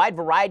wide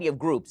variety of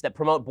groups that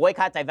promote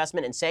boycott,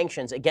 divestment, and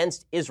sanctions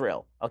against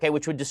Israel, okay,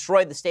 which would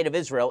destroy the state of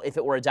Israel if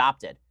it were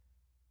adopted.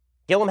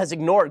 Gillum has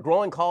ignored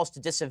growing calls to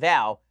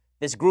disavow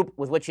this group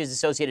with which he is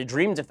associated,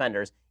 Dream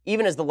Defenders,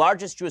 even as the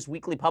largest Jewish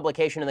weekly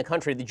publication in the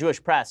country, the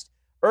Jewish Press,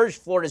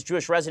 urged Florida's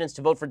Jewish residents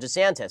to vote for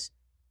DeSantis.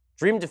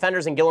 Dream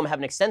Defenders and Gillum have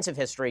an extensive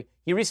history.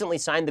 He recently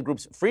signed the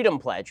group's Freedom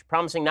Pledge,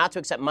 promising not to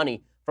accept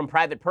money from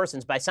private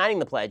persons. By signing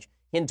the pledge,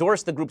 he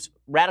endorsed the group's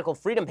radical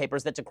freedom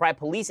papers that decry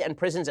police and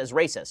prisons as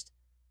racist.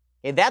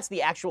 Okay, that's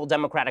the actual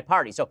Democratic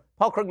Party. So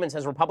Paul Krugman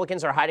says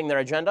Republicans are hiding their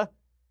agenda?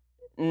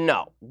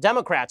 No.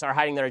 Democrats are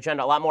hiding their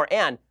agenda a lot more,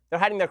 and they're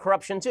hiding their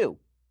corruption too.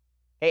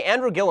 Okay,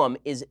 Andrew Gillum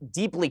is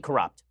deeply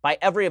corrupt by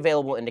every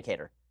available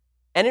indicator.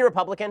 Any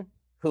Republican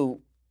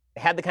who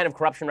had the kind of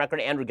corruption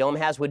record Andrew Gillum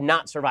has would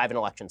not survive an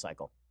election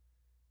cycle.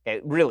 Okay,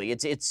 really,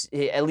 it's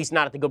at least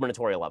not at the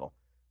gubernatorial level.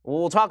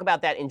 We'll talk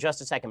about that in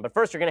just a second. But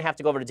first, you're going to have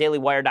to go over to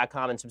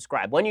dailywire.com and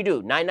subscribe. When you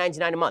do,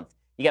 $9.99 a month,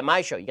 you get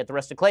my show, you get the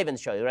rest of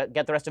Klavan's show, you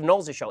get the rest of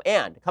Knowles' show.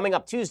 And coming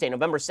up Tuesday,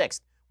 November 6th,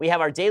 we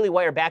have our Daily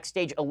Wire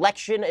Backstage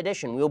Election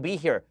Edition. We'll be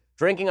here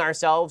drinking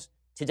ourselves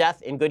to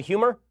death in good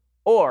humor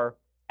or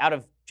out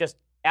of just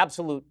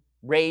absolute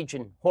rage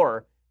and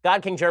horror.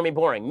 God King Jeremy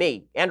Boring,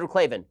 me, Andrew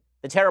Klavan,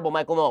 the terrible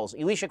Michael Knowles,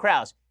 Alicia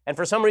Krause, and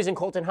for some reason,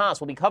 Colton Haas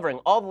will be covering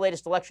all the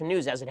latest election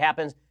news as it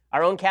happens.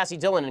 Our own Cassie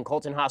Dillon and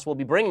Colton Haas will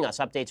be bringing us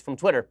updates from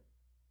Twitter.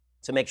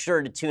 So make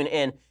sure to tune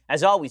in.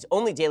 As always,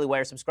 only Daily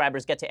Wire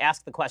subscribers get to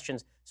ask the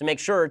questions, so make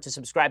sure to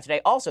subscribe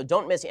today. Also,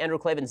 don't miss Andrew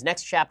Klavan's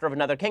next chapter of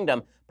Another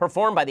Kingdom,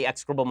 performed by the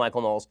execrable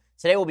Michael Knowles.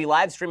 Today we'll be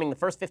live streaming the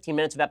first 15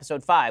 minutes of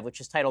episode 5, which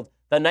is titled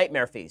The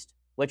Nightmare Feast,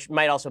 which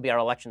might also be our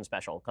election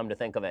special, come to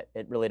think of it.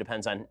 It really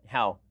depends on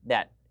how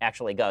that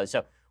actually goes.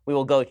 So we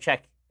will go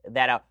check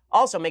that out.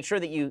 Also, make sure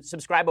that you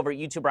subscribe over at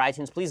YouTube or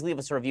iTunes. Please leave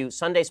us a review.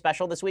 Sunday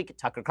special this week,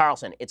 Tucker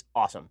Carlson. It's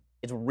awesome.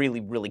 It's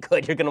really, really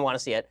good. You're going to want to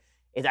see it.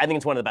 I think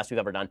it's one of the best we've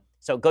ever done.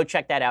 So go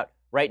check that out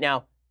right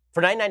now.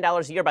 For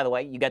 $99 a year, by the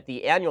way, you get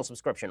the annual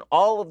subscription.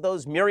 All of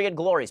those myriad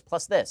glories,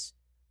 plus this.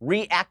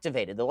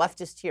 Reactivated, the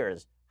leftist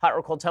tears, hot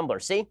or cold tumbler.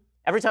 See?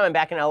 Every time I'm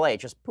back in LA,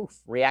 it just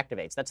poof,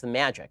 reactivates. That's the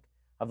magic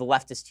of the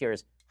leftist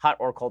tears, hot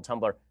or cold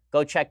tumbler.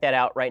 Go check that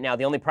out right now.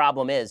 The only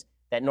problem is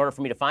that in order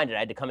for me to find it, I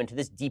had to come into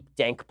this deep,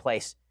 dank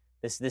place,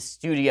 this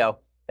studio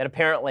that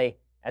apparently,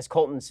 as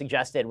Colton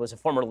suggested, was a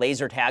former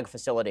laser tag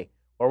facility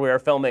where we were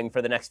filming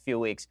for the next few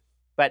weeks.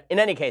 But in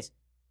any case,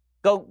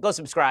 go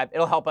subscribe.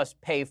 It'll help us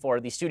pay for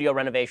the studio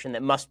renovation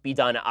that must be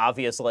done,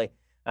 obviously.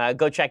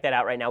 Go check that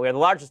out right now. We are the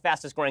largest,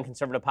 fastest growing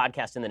conservative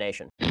podcast in the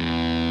nation.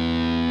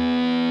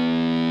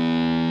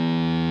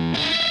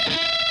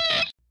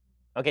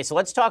 Okay, so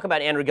let's talk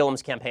about Andrew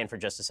Gillum's campaign for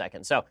just a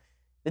second. So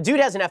the dude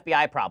has an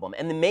FBI problem,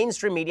 and the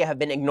mainstream media have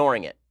been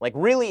ignoring it, like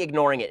really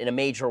ignoring it in a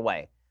major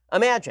way.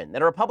 Imagine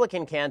that a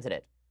Republican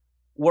candidate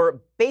had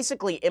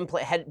basically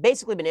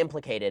been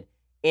implicated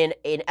in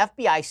an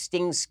FBI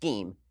sting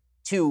scheme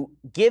to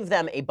give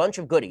them a bunch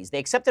of goodies. They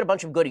accepted a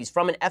bunch of goodies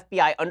from an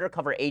FBI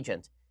undercover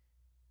agent,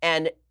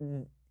 and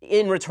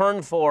in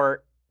return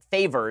for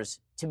favors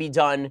to be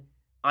done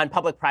on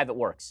public-private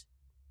works.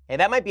 Okay,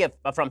 that might be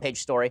a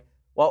front-page story.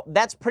 Well,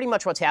 that's pretty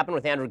much what's happened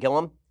with Andrew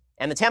Gillum,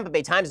 and the Tampa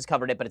Bay Times has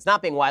covered it, but it's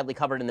not being widely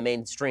covered in the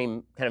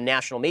mainstream kind of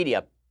national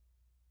media.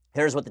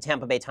 Here's what the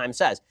Tampa Bay Times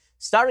says.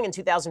 Starting in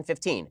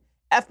 2015,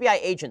 FBI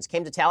agents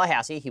came to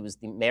Tallahassee, he was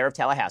the mayor of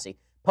Tallahassee,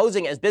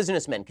 posing as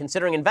businessmen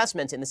considering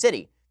investments in the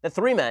city. The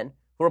three men,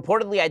 who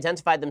reportedly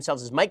identified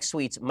themselves as Mike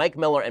Sweets, Mike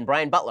Miller, and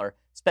Brian Butler,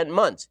 spent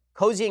months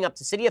cozying up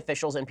to city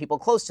officials and people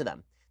close to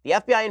them. The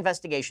FBI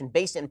investigation,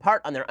 based in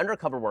part on their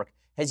undercover work,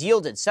 has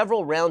yielded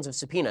several rounds of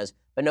subpoenas,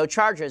 but no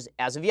charges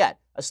as of yet.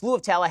 A slew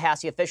of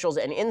Tallahassee officials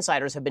and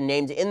insiders have been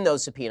named in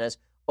those subpoenas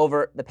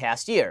over the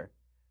past year.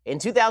 In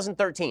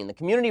 2013, the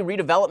Community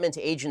Redevelopment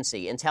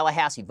Agency in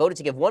Tallahassee voted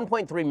to give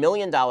 $1.3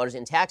 million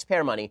in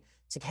taxpayer money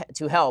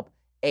to help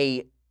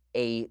a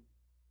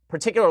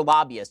particular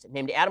lobbyist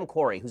named Adam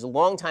Corey, who's a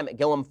longtime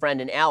Gillum friend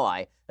and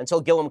ally,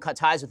 until Gillum cut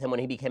ties with him when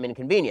he became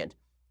inconvenient.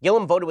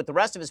 Gillum voted with the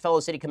rest of his fellow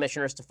city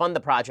commissioners to fund the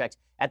project.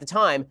 At the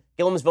time,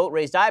 Gillum's vote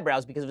raised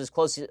eyebrows because of his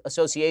close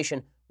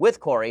association with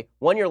Corey.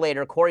 1 year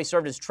later, Corey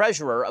served as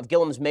treasurer of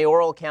Gillum's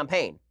mayoral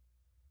campaign.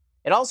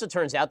 It also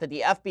turns out that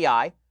the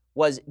FBI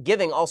was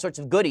giving all sorts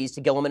of goodies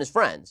to Gillum and his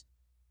friends.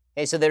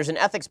 Okay, so there's an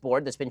ethics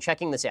board that's been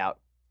checking this out.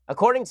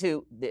 According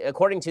to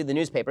the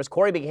newspapers,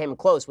 Corey became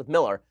close with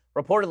Miller,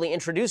 reportedly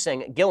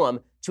introducing Gillum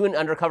to an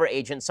undercover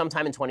agent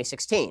sometime in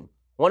 2016.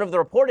 One of the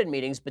reported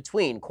meetings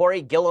between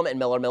Corey, Gillum, and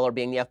Miller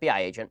being the FBI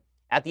agent,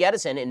 at the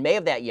Edison in May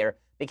of that year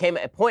became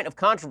a point of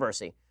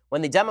controversy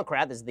when the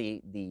Democrat, this is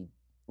the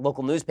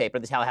local newspaper,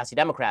 the Tallahassee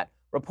Democrat,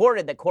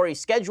 reported that Corey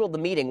scheduled the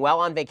meeting while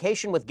on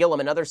vacation with Gillum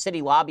and other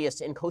city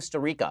lobbyists in Costa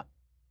Rica.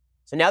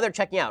 So now they're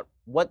checking out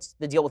what's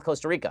the deal with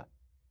Costa Rica.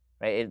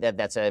 Right?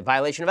 That's a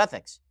violation of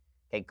ethics.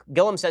 Okay,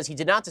 Gillum says he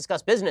did not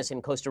discuss business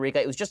in Costa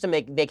Rica. It was just a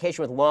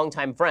vacation with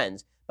longtime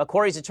friends. But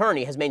Corey's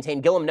attorney has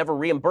maintained Gillum never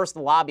reimbursed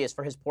the lobbyist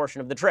for his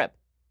portion of the trip.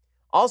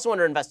 Also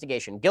under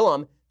investigation,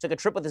 Gillum took a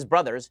trip with his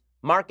brothers,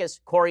 Marcus,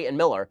 Corey, and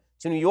Miller,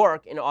 to New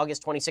York in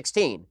August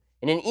 2016.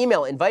 In an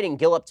email inviting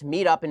Gillum to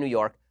meet up in New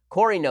York,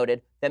 Corey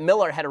noted that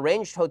Miller had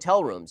arranged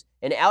hotel rooms,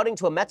 an outing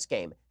to a Mets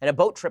game, and a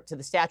boat trip to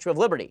the Statue of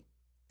Liberty.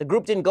 The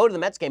group didn't go to the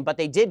Mets game, but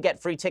they did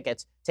get free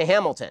tickets to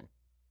Hamilton.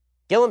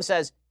 Gillum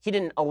says he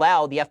didn't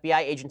allow the FBI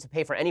agent to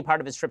pay for any part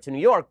of his trip to New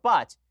York,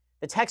 but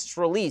the texts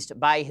released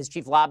by his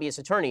chief lobbyist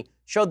attorney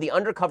showed the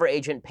undercover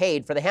agent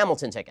paid for the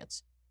Hamilton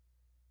tickets.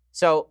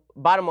 So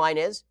bottom line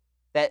is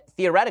that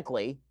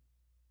theoretically,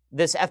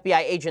 this FBI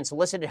agent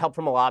solicited help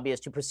from a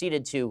lobbyist who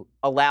proceeded to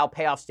allow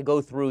payoffs to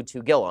go through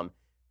to Gillum,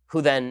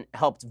 who then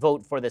helped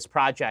vote for this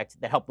project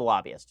that helped the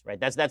lobbyist, right?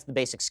 That's the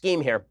basic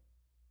scheme here.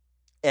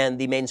 And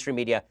the mainstream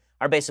media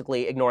are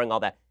basically ignoring all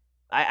that.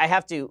 I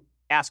have to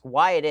ask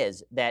why it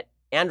is that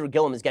Andrew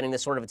Gillum is getting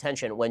this sort of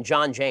attention when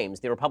John James,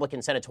 the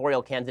Republican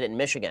senatorial candidate in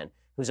Michigan,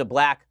 who's a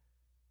black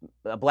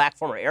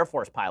former Air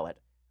Force pilot,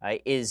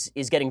 is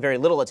getting very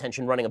little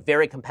attention running a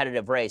very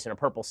competitive race in a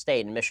purple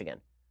state in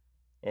Michigan.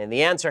 And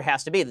the answer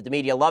has to be that the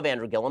media love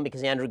Andrew Gillum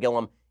because Andrew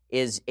Gillum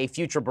is a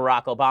future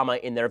Barack Obama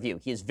in their view.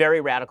 He is very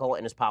radical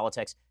in his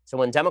politics. So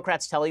when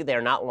Democrats tell you they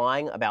are not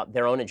lying about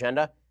their own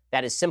agenda,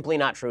 that is simply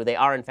not true. They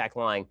are, in fact,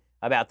 lying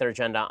about their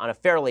agenda on a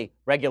fairly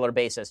regular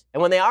basis.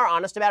 And when they are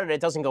honest about it,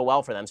 it doesn't go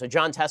well for them. So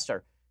John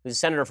Tester, who's a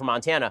senator from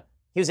Montana,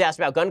 he was asked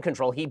about gun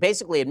control. He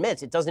basically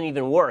admits it doesn't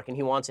even work and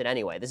he wants it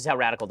anyway. This is how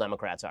radical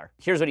Democrats are.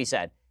 Here's what he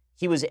said.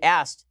 He was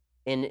asked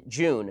in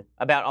June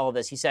about all of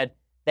this. He said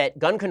that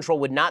gun control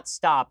would not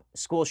stop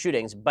school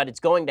shootings, but it's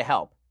going to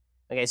help.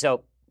 Okay,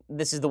 so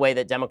this is the way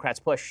that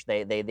Democrats push.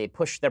 They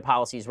push their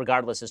policies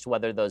regardless as to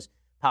whether those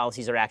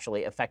policies are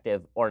actually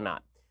effective or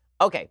not.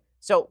 Okay,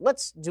 so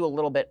let's do a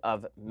little bit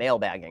of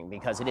mailbagging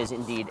because it is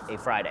indeed a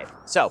Friday.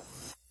 So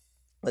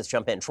let's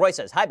jump in. Troy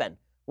says, hi, Ben.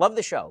 Love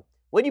the show.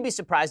 Would you be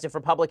surprised if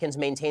Republicans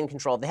maintain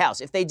control of the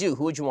House? If they do,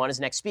 who would you want as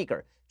next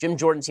speaker? Jim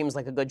Jordan seems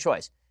like a good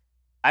choice.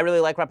 I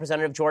really like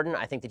Representative Jordan.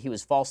 I think that he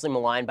was falsely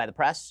maligned by the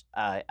press.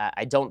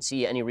 I don't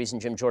see any reason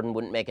Jim Jordan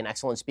wouldn't make an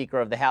excellent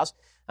Speaker of the House.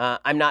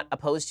 I'm not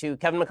opposed to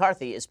Kevin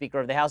McCarthy as Speaker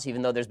of the House,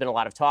 even though there's been a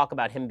lot of talk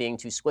about him being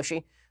too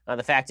squishy.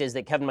 The fact is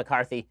that Kevin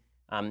McCarthy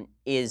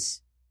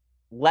is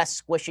less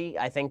squishy,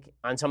 I think,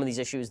 on some of these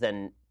issues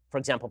than, for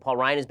example, Paul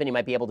Ryan has been. He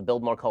might be able to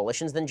build more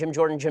coalitions than Jim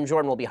Jordan. Jim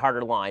Jordan will be harder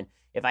to line.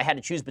 If I had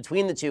to choose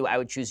between the two, I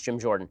would choose Jim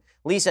Jordan.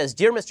 Lee says,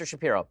 Dear Mr.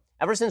 Shapiro,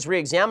 ever since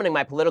re-examining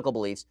my political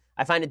beliefs,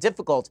 I find it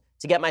difficult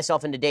to get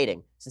myself into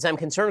dating, since I'm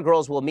concerned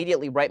girls will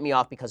immediately write me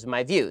off because of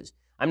my views.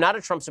 I'm not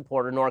a Trump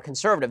supporter nor a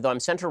conservative, though I'm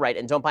center-right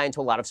and don't buy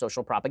into a lot of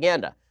social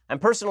propaganda. I'm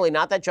personally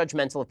not that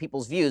judgmental of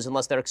people's views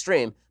unless they're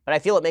extreme, but I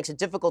feel it makes it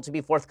difficult to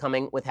be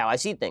forthcoming with how I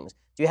see things.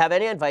 Do you have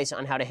any advice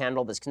on how to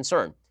handle this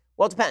concern?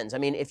 Well, it depends. I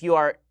mean, if you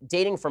are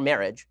dating for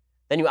marriage,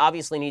 then you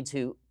obviously need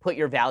to put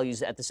your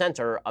values at the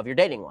center of your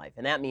dating life.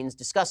 And that means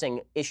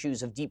discussing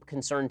issues of deep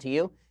concern to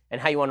you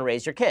and how you want to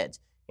raise your kids.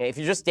 If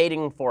you're just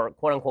dating for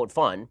quote-unquote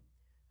fun,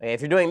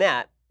 if you're doing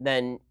that,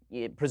 then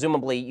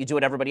presumably you do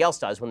what everybody else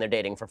does when they're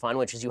dating for fun,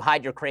 which is you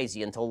hide your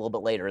crazy until a little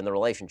bit later in the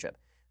relationship.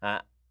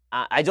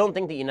 I don't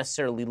think that you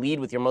necessarily lead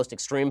with your most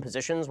extreme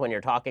positions when you're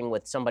talking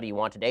with somebody you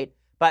want to date,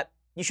 but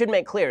you should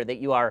make clear that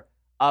you are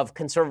of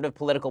conservative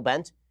political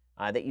bent,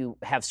 that you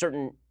have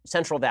certain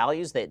central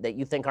values that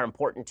you think are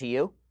important to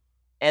you.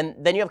 And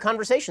then you have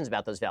conversations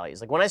about those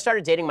values. Like when I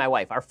started dating my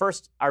wife,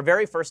 our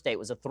very first date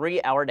was a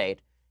 3-hour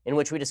date in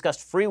which we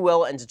discussed free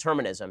will and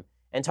determinism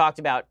and talked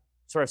about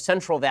sort of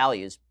central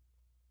values.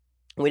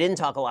 We didn't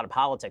talk a lot of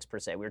politics per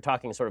se. We were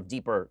talking sort of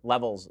deeper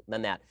levels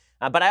than that.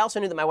 But I also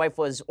knew that my wife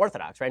was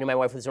Orthodox, right? I knew my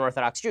wife was an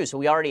Orthodox Jew. So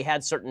we already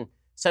had certain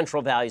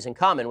central values in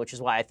common, which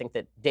is why I think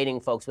that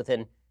dating folks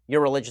within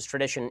your religious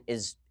tradition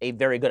is a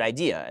very good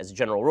idea as a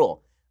general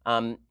rule.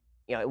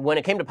 When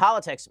it came to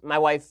politics, my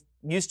wife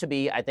used to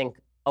be, I think,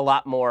 a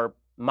lot more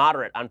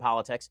moderate on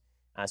politics.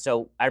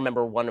 So I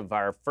remember one of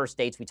our first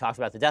dates, we talked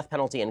about the death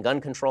penalty and gun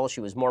control.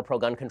 She was more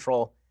pro-gun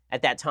control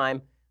at that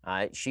time.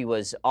 She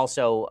was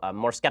also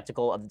more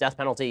skeptical of the death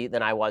penalty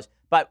than I was.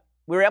 But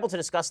we were able to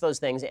discuss those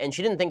things, and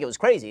she didn't think it was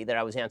crazy that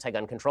I was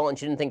anti-gun control, and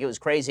she didn't think it was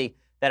crazy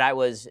that I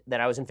was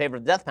in favor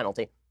of the death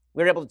penalty.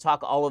 We were able to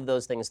talk all of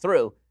those things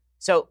through.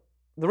 So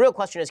the real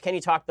question is, can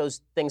you talk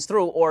those things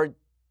through, or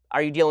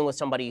are you dealing with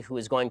somebody who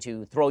is going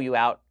to throw you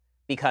out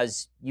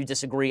because you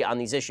disagree on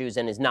these issues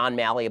and is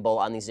non-malleable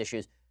on these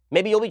issues?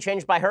 Maybe you'll be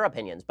changed by her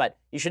opinions, but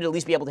you should at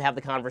least be able to have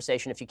the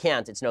conversation. If you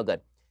can't, it's no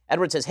good.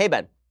 Edward says, hey,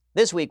 Ben,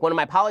 this week, one of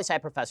my poli-sci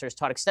professors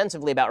taught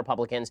extensively about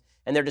Republicans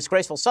and their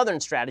disgraceful Southern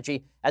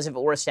strategy as if it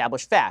were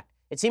established fact.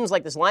 It seems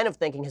like this line of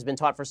thinking has been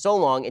taught for so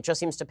long, it just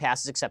seems to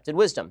pass as accepted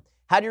wisdom.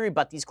 How do you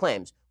rebut these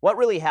claims? What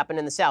really happened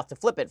in the South to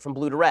flip it from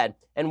blue to red?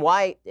 And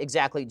why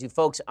exactly do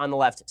folks on the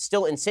left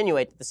still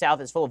insinuate that the South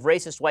is full of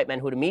racist white men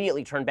who would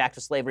immediately turn back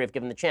to slavery if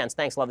given the chance?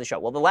 Thanks, love the show.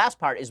 Well, the last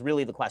part is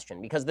really the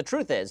question, because the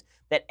truth is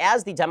that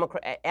as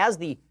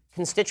the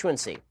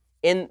constituency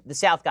in the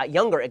South got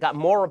younger, it got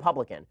more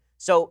Republican.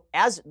 So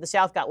as the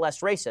South got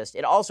less racist,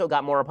 it also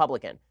got more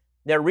Republican.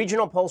 There are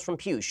regional polls from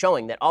Pew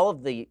showing that all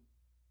of the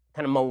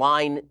kind of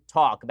malign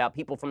talk about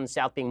people from the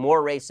South being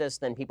more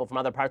racist than people from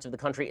other parts of the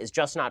country is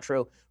just not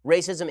true.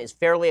 Racism is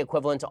fairly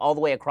equivalent to all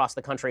the way across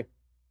the country.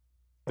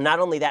 Not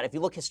only that, if you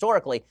look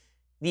historically,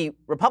 the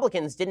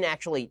Republicans didn't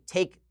actually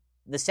take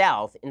the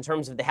South in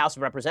terms of the House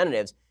of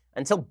Representatives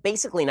until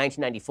basically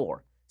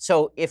 1994.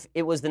 So if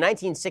it was the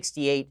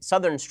 1968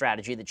 Southern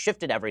strategy that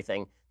shifted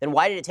everything, then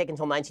why did it take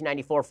until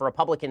 1994 for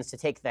Republicans to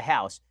take the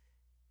House?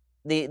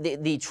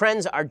 The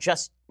trends are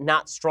just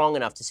not strong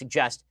enough to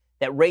suggest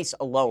that race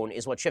alone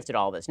is what shifted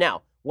all this.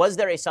 Now, was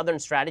there a Southern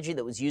strategy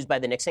that was used by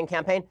the Nixon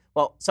campaign?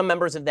 Well, some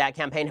members of that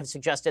campaign have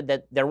suggested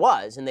that there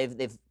was, and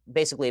they've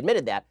basically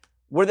admitted that.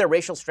 Were there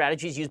racial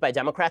strategies used by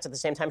Democrats at the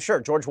same time?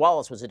 Sure, George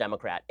Wallace was a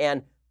Democrat,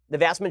 and the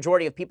vast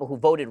majority of people who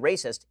voted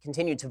racist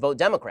continued to vote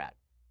Democrat.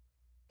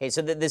 Okay,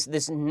 so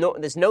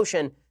this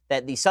notion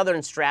that the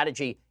Southern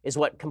strategy is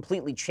what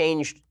completely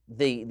changed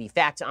the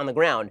facts on the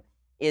ground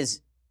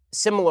is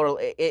similar.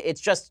 It's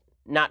just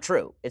not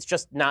true. It's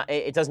just not.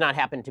 It does not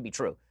happen to be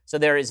true. So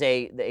there is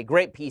a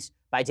great piece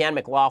by Dan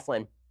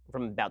McLaughlin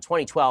from about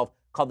 2012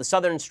 called "The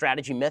Southern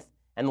Strategy Myth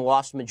and the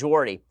Lost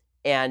Majority,"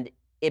 and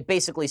it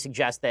basically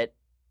suggests that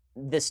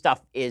this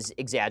stuff is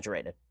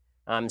exaggerated.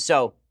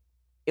 So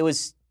it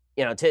was.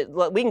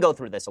 We can go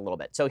through this a little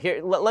bit. So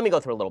here, let me go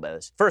through a little bit of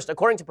this. First,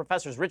 according to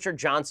Professors Richard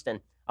Johnston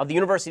of the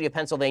University of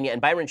Pennsylvania and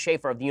Byron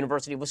Schaefer of the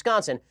University of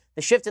Wisconsin,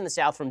 the shift in the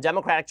South from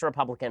Democratic to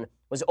Republican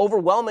was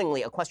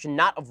overwhelmingly a question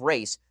not of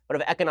race, but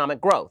of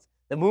economic growth.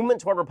 The movement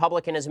toward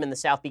Republicanism in the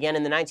South began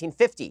in the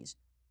 1950s,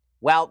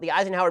 while the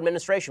Eisenhower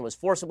administration was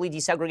forcibly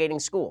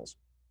desegregating schools.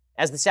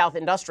 As the South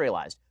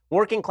industrialized,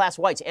 working-class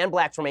whites and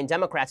blacks remained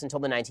Democrats until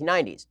the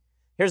 1990s.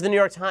 Here's the New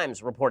York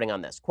Times reporting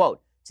on this.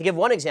 Quote, to give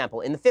one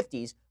example, in the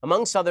 50s,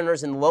 among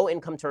Southerners in the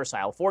low-income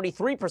tercile,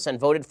 43%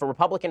 voted for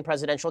Republican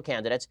presidential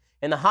candidates.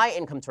 In the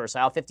high-income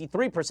tercile,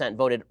 53%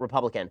 voted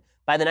Republican.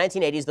 By the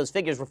 1980s, those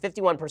figures were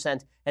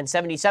 51% and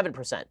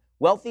 77%.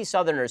 Wealthy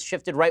Southerners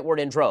shifted rightward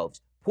in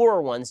droves.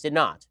 Poorer ones did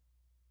not.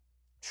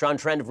 Sean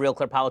Trend of Real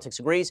Clear Politics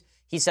agrees.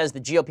 He says the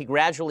GOP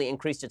gradually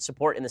increased its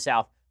support in the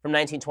South from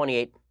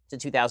 1928 to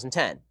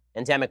 2010.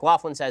 And Dan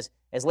McLaughlin says,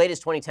 as late as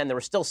 2010, there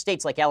were still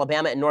states like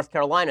Alabama and North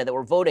Carolina that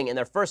were voting in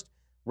their first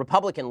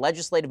Republican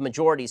legislative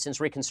majorities since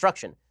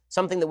Reconstruction,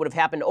 something that would have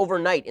happened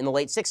overnight in the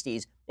late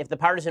 60s if the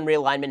partisan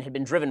realignment had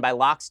been driven by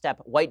lockstep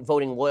white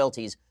voting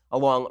loyalties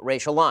along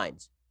racial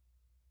lines.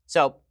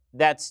 So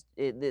that's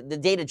the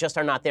data just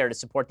are not there to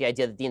support the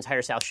idea that the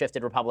entire South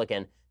shifted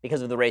Republican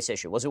because of the race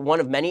issue. Was it one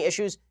of many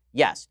issues?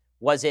 Yes.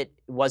 Was it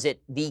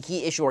the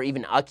key issue or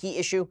even a key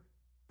issue?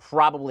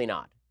 Probably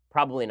not.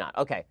 Probably not.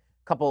 Okay,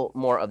 a couple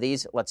more of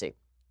these. Let's see.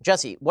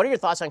 Jesse, what are your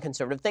thoughts on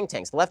conservative think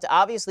tanks? The left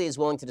obviously is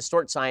willing to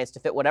distort science to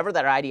fit whatever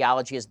their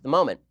ideology is at the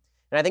moment.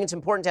 And I think it's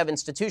important to have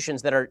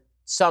institutions that are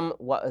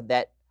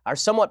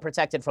somewhat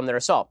protected from their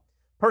assault.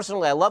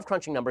 Personally, I love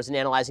crunching numbers and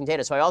analyzing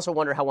data, so I also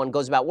wonder how one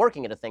goes about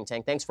working at a think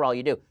tank. Thanks for all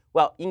you do.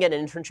 Well, you can get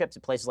internships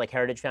at places like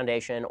Heritage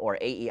Foundation or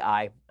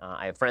AEI.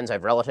 I have friends, I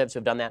have relatives who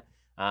have done that.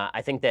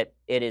 I think that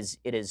it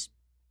is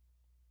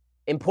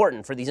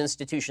important for these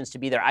institutions to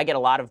be there. I get a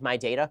lot of my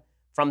data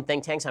from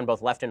think tanks on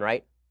both left and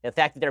right. The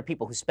fact that there are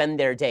people who spend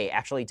their day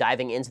actually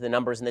diving into the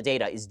numbers and the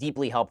data is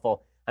deeply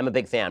helpful. I'm a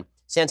big fan.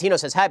 Santino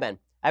says, hi, Ben.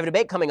 I have a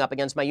debate coming up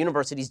against my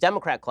university's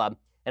Democrat club,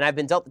 and I've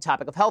been dealt the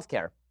topic of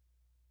healthcare.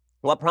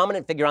 What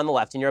prominent figure on the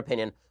left, in your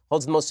opinion,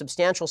 holds the most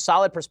substantial,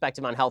 solid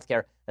perspective on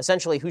healthcare?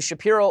 Essentially, who's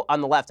Shapiro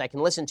on the left I can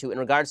listen to in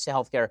regards to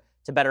healthcare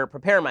to better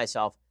prepare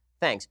myself?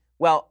 Thanks.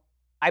 Well,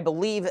 I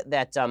believe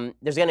that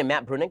there's a guy named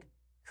Matt Bruenig,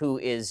 who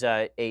is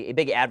a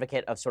big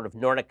advocate of sort of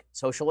Nordic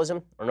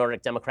socialism or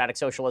Nordic democratic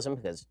socialism,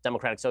 because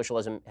democratic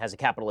socialism has a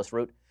capitalist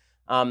root.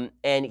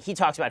 And he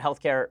talks about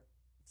healthcare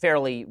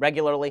fairly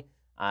regularly.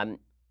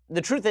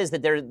 The truth is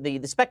that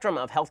the spectrum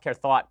of healthcare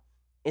thought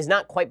is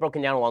not quite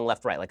broken down along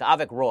left-right. Like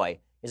Avik Roy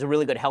is a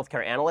really good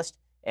healthcare analyst,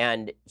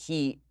 and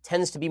he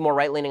tends to be more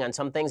right-leaning on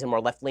some things and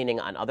more left-leaning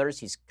on others.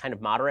 He's kind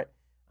of moderate.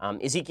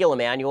 Ezekiel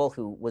Emanuel,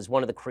 who was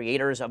one of the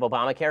creators of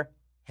Obamacare,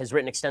 has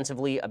written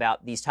extensively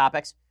about these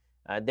topics.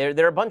 There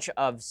are a bunch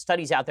of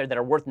studies out there that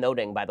are worth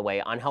noting, by the way,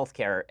 on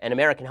healthcare, and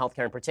American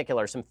healthcare in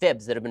particular, some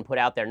fibs that have been put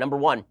out there. Number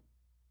one,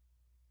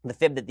 the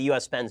fib that the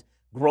U.S. spends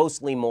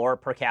grossly more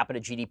per capita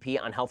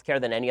GDP on healthcare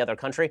than any other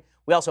country.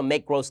 We also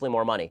make grossly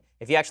more money.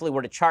 If you actually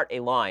were to chart a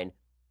line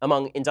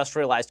among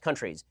industrialized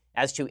countries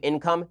as to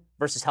income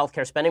versus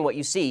healthcare spending, what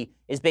you see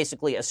is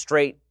basically a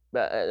straight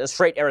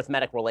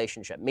arithmetic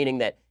relationship, meaning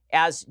that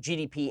as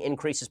GDP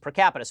increases per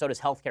capita, so does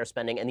healthcare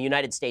spending, and the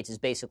United States is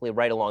basically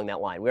right along that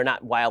line. We're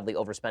not wildly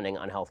overspending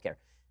on healthcare.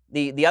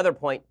 The other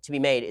point to be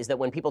made is that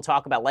when people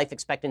talk about life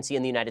expectancy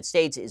in the United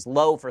States is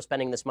low for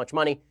spending this much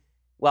money,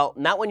 well,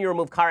 not when you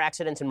remove car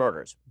accidents and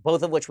murders,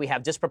 both of which we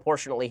have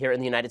disproportionately here in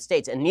the United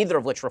States, and neither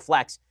of which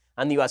reflects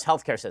on the U.S.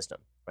 healthcare system,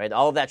 right?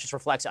 All of that just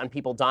reflects on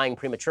people dying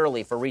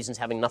prematurely for reasons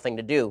having nothing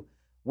to do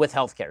with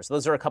healthcare. So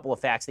those are a couple of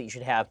facts that you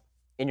should have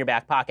in your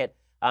back pocket.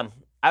 I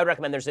would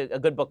recommend there's a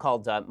good book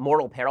called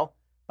Mortal Peril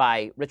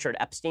by Richard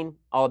Epstein,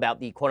 all about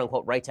the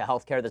quote-unquote right to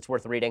healthcare that's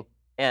worth reading.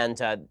 And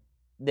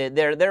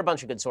there are a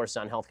bunch of good sources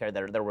on healthcare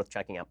that are worth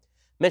checking out.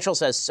 Mitchell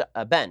says,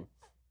 Ben,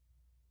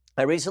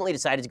 I recently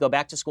decided to go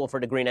back to school for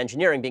a degree in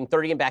engineering. Being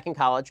 30 and back in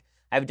college,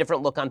 I have a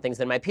different look on things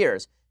than my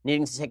peers.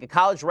 Needing to take a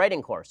college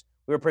writing course,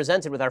 we were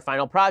presented with our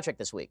final project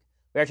this week.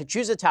 We are to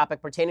choose a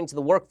topic pertaining to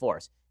the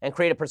workforce and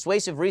create a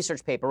persuasive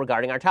research paper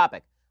regarding our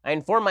topic. I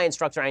informed my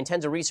instructor I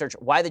intend to research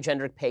why the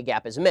gender pay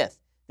gap is a myth.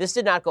 This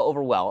did not go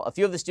over well. A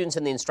few of the students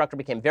and the instructor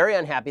became very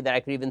unhappy that I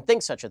could even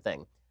think such a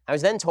thing. I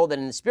was then told that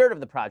in the spirit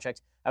of the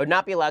project, I would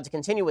not be allowed to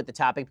continue with the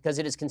topic because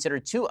it is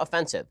considered too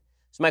offensive.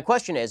 So my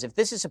question is, if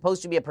this is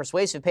supposed to be a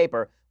persuasive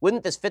paper,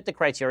 wouldn't this fit the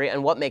criteria,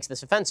 and what makes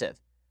this offensive?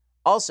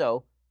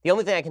 Also, the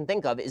only thing I can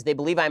think of is they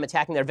believe I'm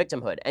attacking their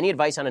victimhood. Any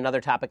advice on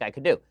another topic I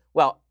could do?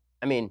 Well,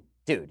 I mean,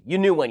 dude, you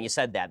knew when you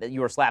said that you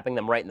were slapping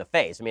them right in the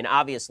face. I mean,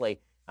 obviously,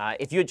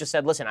 if you had just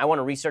said, listen, I want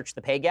to research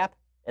the pay gap,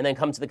 and then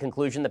come to the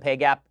conclusion the pay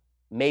gap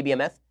may be a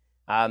myth,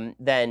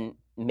 then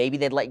maybe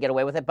they'd let you get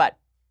away with it. But,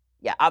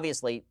 yeah,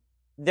 obviously,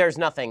 there's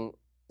nothing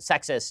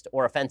sexist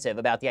or offensive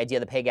about the idea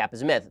the pay gap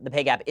is a myth. The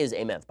pay gap is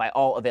a myth by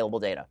all available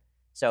data.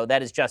 So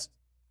that is just,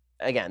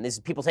 again, this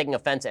is people taking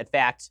offense at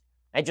facts.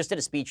 I just did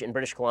a speech in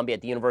British Columbia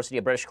at the University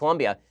of British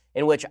Columbia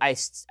in which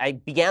I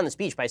began the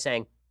speech by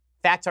saying,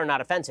 facts are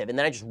not offensive. And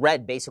then I just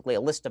read basically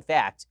a list of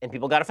facts, and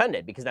people got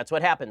offended because that's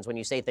what happens when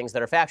you say things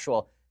that are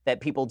factual that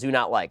people do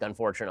not like,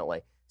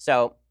 unfortunately.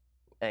 So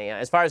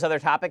as far as other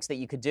topics that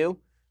you could do,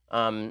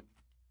 I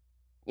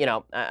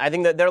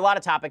think that there are a lot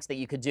of topics that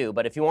you could do,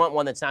 but if you want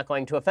one that's not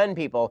going to offend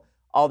people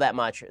all that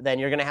much, then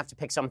you're going to have to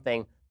pick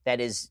something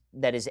that is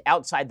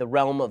outside the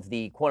realm of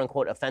the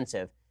quote-unquote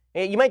offensive.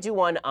 You might do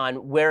one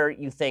on where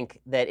you think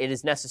that it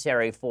is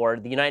necessary for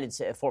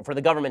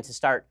the government to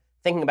start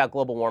thinking about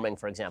global warming,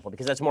 for example,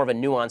 because that's more of a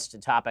nuanced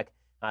topic.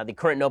 The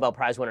current Nobel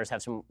Prize winners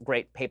have some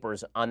great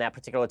papers on that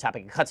particular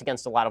topic. It cuts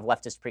against a lot of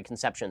leftist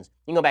preconceptions.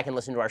 You can go back and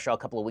listen to our show a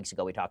couple of weeks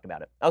ago. We talked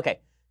about it.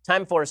 Okay,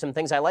 time for some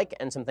things I like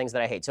and some things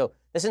that I hate. So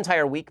this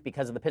entire week,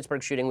 because of the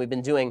Pittsburgh shooting, we've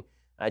been doing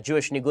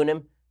Jewish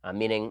nigunim,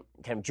 meaning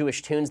kind of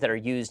Jewish tunes that are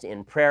used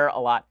in prayer a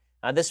lot.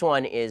 This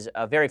one is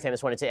a very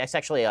famous one. It's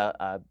actually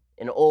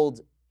an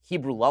old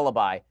Hebrew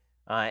lullaby,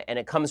 and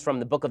it comes from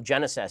the book of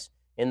Genesis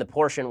in the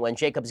portion when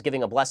Jacob's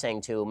giving a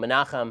blessing to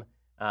Menachem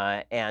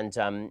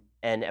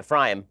and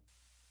Ephraim,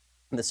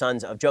 the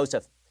sons of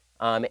Joseph.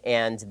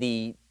 And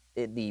the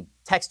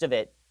text of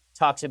it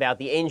talks about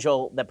the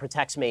angel that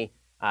protects me.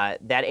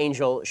 That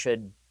angel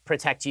should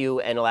protect you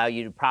and allow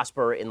you to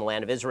prosper in the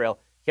land of Israel.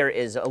 Here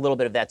is a little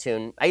bit of that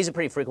tune. I use it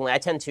pretty frequently. I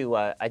tend to,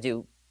 I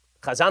do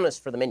chazanus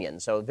for the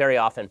minyan. So very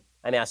often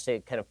I'm asked to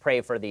kind of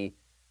pray for the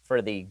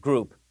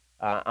group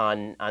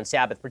on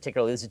Sabbath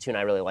particularly. This is a tune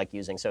I really like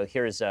using. So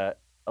here's a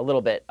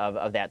little bit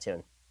of that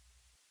tune.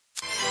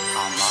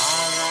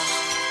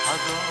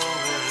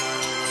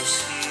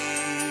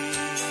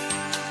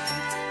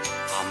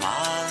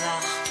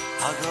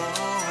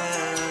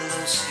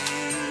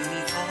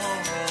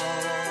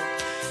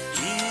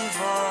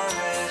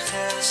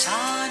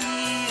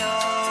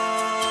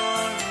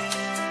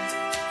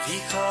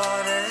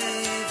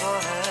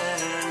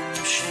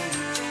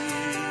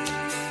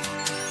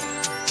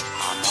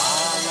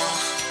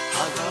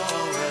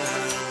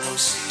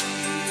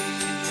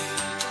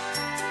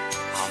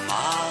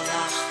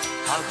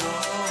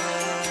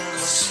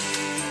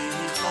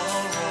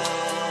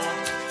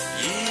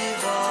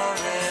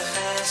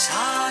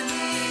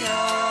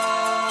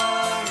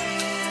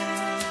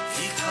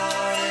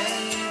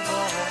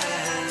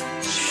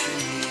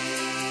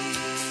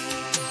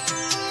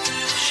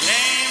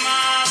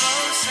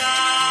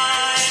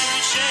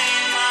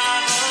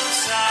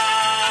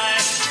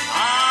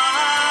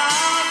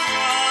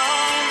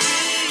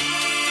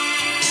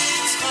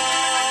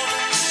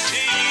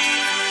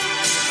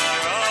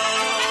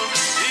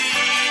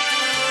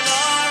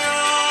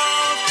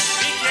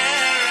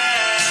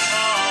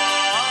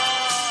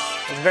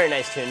 Very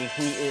nice tune.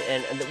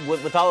 And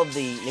with all of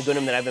the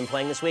nigunim that I've been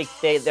playing this week,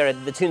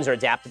 the tunes are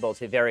adaptable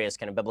to various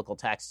kind of biblical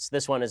texts.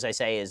 This one, as I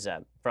say, is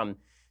from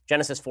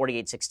Genesis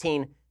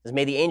 48:16. It says,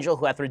 "May the angel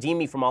who hath redeemed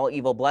me from all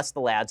evil bless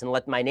the lads, and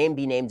let my name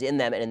be named in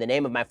them, and in the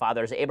name of my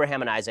fathers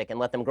Abraham and Isaac, and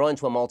let them grow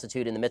into a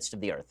multitude in the midst of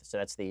the earth." So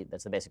that's the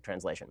basic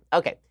translation.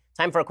 Okay,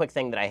 time for a quick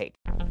thing that I hate.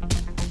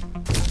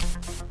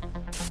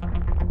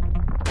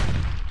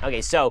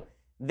 Okay, so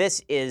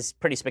this is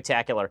pretty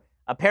spectacular.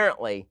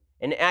 Apparently,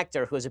 an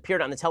actor who has appeared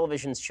on the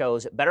television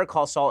shows Better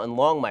Call Saul and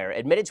Longmire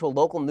admitted to a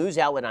local news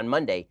outlet on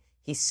Monday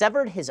he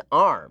severed his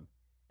arm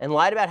and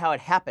lied about how it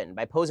happened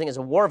by posing as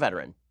a war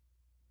veteran.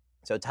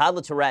 So Todd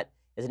LaTourette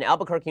is an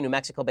Albuquerque, New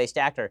Mexico-based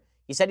actor.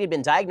 He said he'd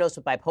been diagnosed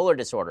with bipolar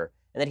disorder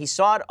and that he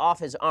sawed off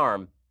his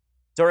arm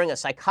during a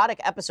psychotic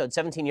episode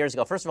 17 years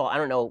ago. First of all, I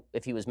don't know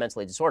if he was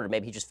mentally disordered.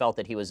 Maybe he just felt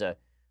that he was a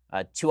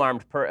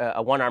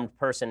one-armed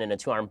person in a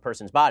two-armed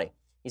person's body.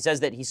 He says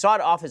that he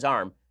sawed off his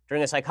arm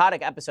during a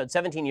psychotic episode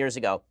 17 years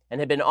ago and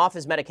had been off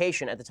his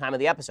medication at the time of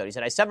the episode. He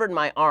said, I severed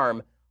my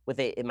arm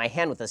in my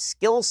hand with a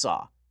skill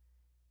saw.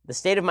 The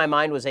state of my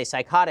mind was a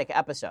psychotic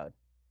episode.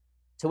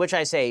 To which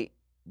I say,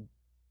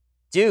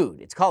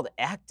 dude, it's called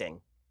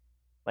acting.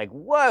 Like,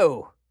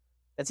 whoa,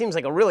 that seems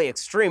like a really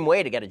extreme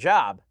way to get a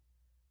job.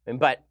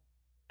 But,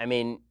 I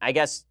mean, I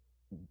guess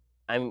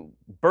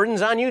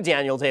burden's on you,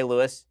 Daniel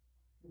Day-Lewis.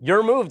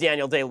 Your move,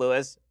 Daniel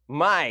Day-Lewis.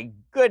 My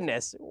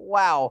goodness,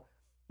 wow.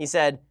 He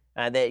said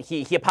that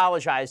he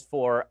apologized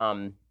for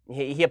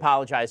he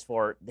apologized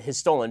for his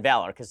stolen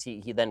valor because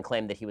he then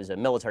claimed that he was a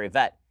military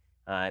vet.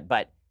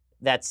 But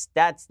that's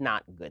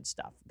not good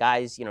stuff,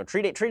 guys. You know,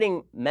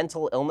 treating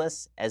mental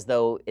illness as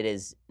though it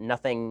is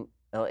nothing.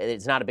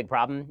 It's not a big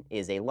problem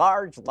is a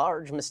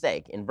large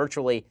mistake in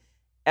virtually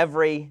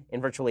every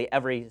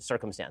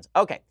circumstance.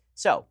 Okay,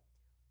 so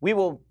we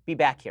will be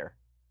back here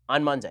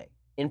on Monday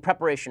in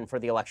preparation for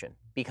the election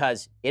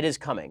because it is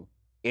coming.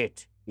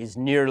 It is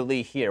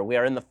nearly here. We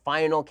are in the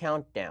final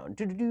countdown.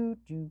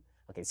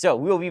 Okay, so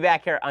we will be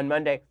back here on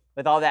Monday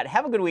with all that.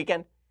 Have a good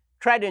weekend.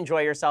 Try to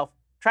enjoy yourself.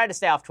 Try to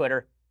stay off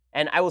Twitter.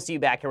 And I will see you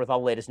back here with all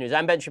the latest news.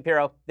 I'm Ben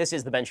Shapiro. This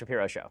is The Ben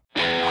Shapiro Show.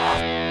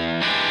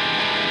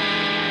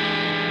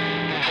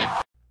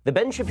 The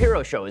Ben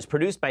Shapiro Show is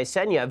produced by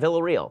Senya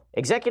Villarreal,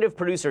 executive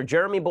producer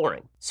Jeremy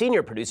Boring,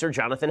 senior producer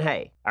Jonathan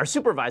Hay. Our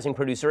supervising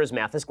producer is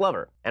Mathis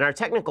Glover, and our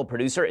technical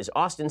producer is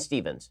Austin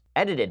Stevens.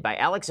 Edited by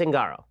Alex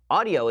Zingaro.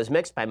 Audio is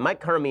mixed by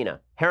Mike Caramina.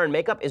 Hair and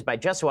makeup is by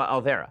Jesua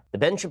Alvera. The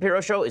Ben Shapiro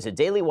Show is a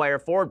Daily Wire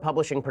Forward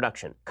Publishing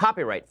production.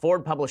 Copyright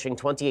Forward Publishing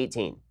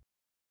 2018.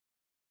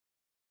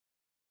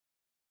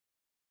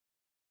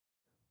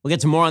 We'll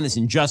get to more on this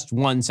in just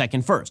 1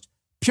 second. First,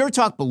 Pure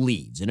Talk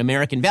believes in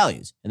American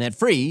values, and that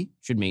free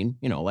should mean,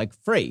 like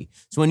free.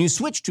 So when you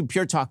switch to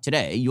Pure Talk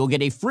today, you'll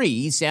get a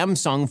free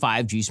Samsung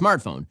 5G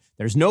smartphone.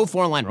 There's no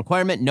foreign line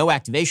requirement, no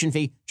activation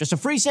fee, just a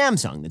free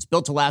Samsung that's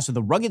built to last with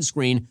a rugged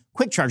screen,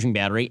 quick charging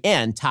battery,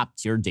 and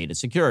top-tier data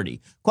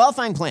security.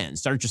 Qualifying plans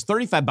start at just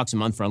 $35 a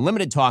month for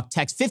unlimited talk,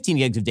 text, 15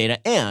 gigs of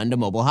data, and a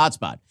mobile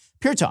hotspot.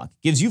 Pure Talk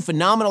gives you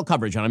phenomenal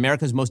coverage on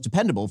America's most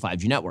dependable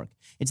 5G network.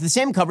 It's the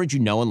same coverage you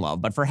know and love,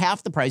 but for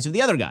half the price of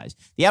the other guys.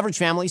 The average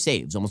family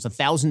saves almost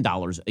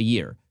 $1,000 a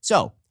year.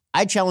 So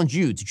I challenge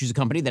you to choose a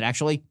company that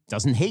actually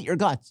doesn't hate your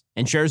guts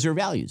and shares your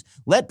values.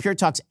 Let Pure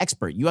Talk's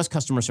expert U.S.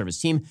 customer service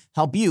team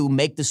help you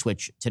make the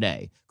switch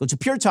today. Go to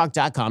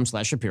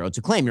puretalk.com/Shapiro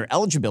to claim your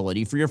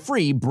eligibility for your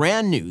free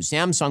brand new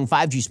Samsung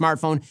 5G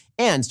smartphone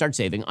and start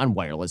saving on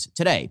wireless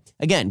today.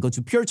 Again, go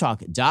to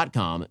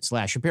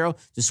puretalk.com/Shapiro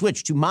to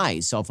switch to my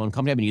cell phone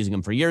company. I've been using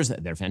them for years.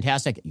 They're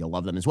fantastic. You'll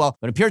love them as well.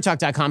 Go to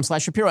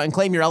puretalk.com/Shapiro and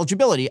claim your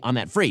eligibility on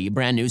that free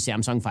brand new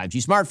Samsung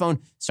 5G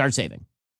smartphone. Start saving.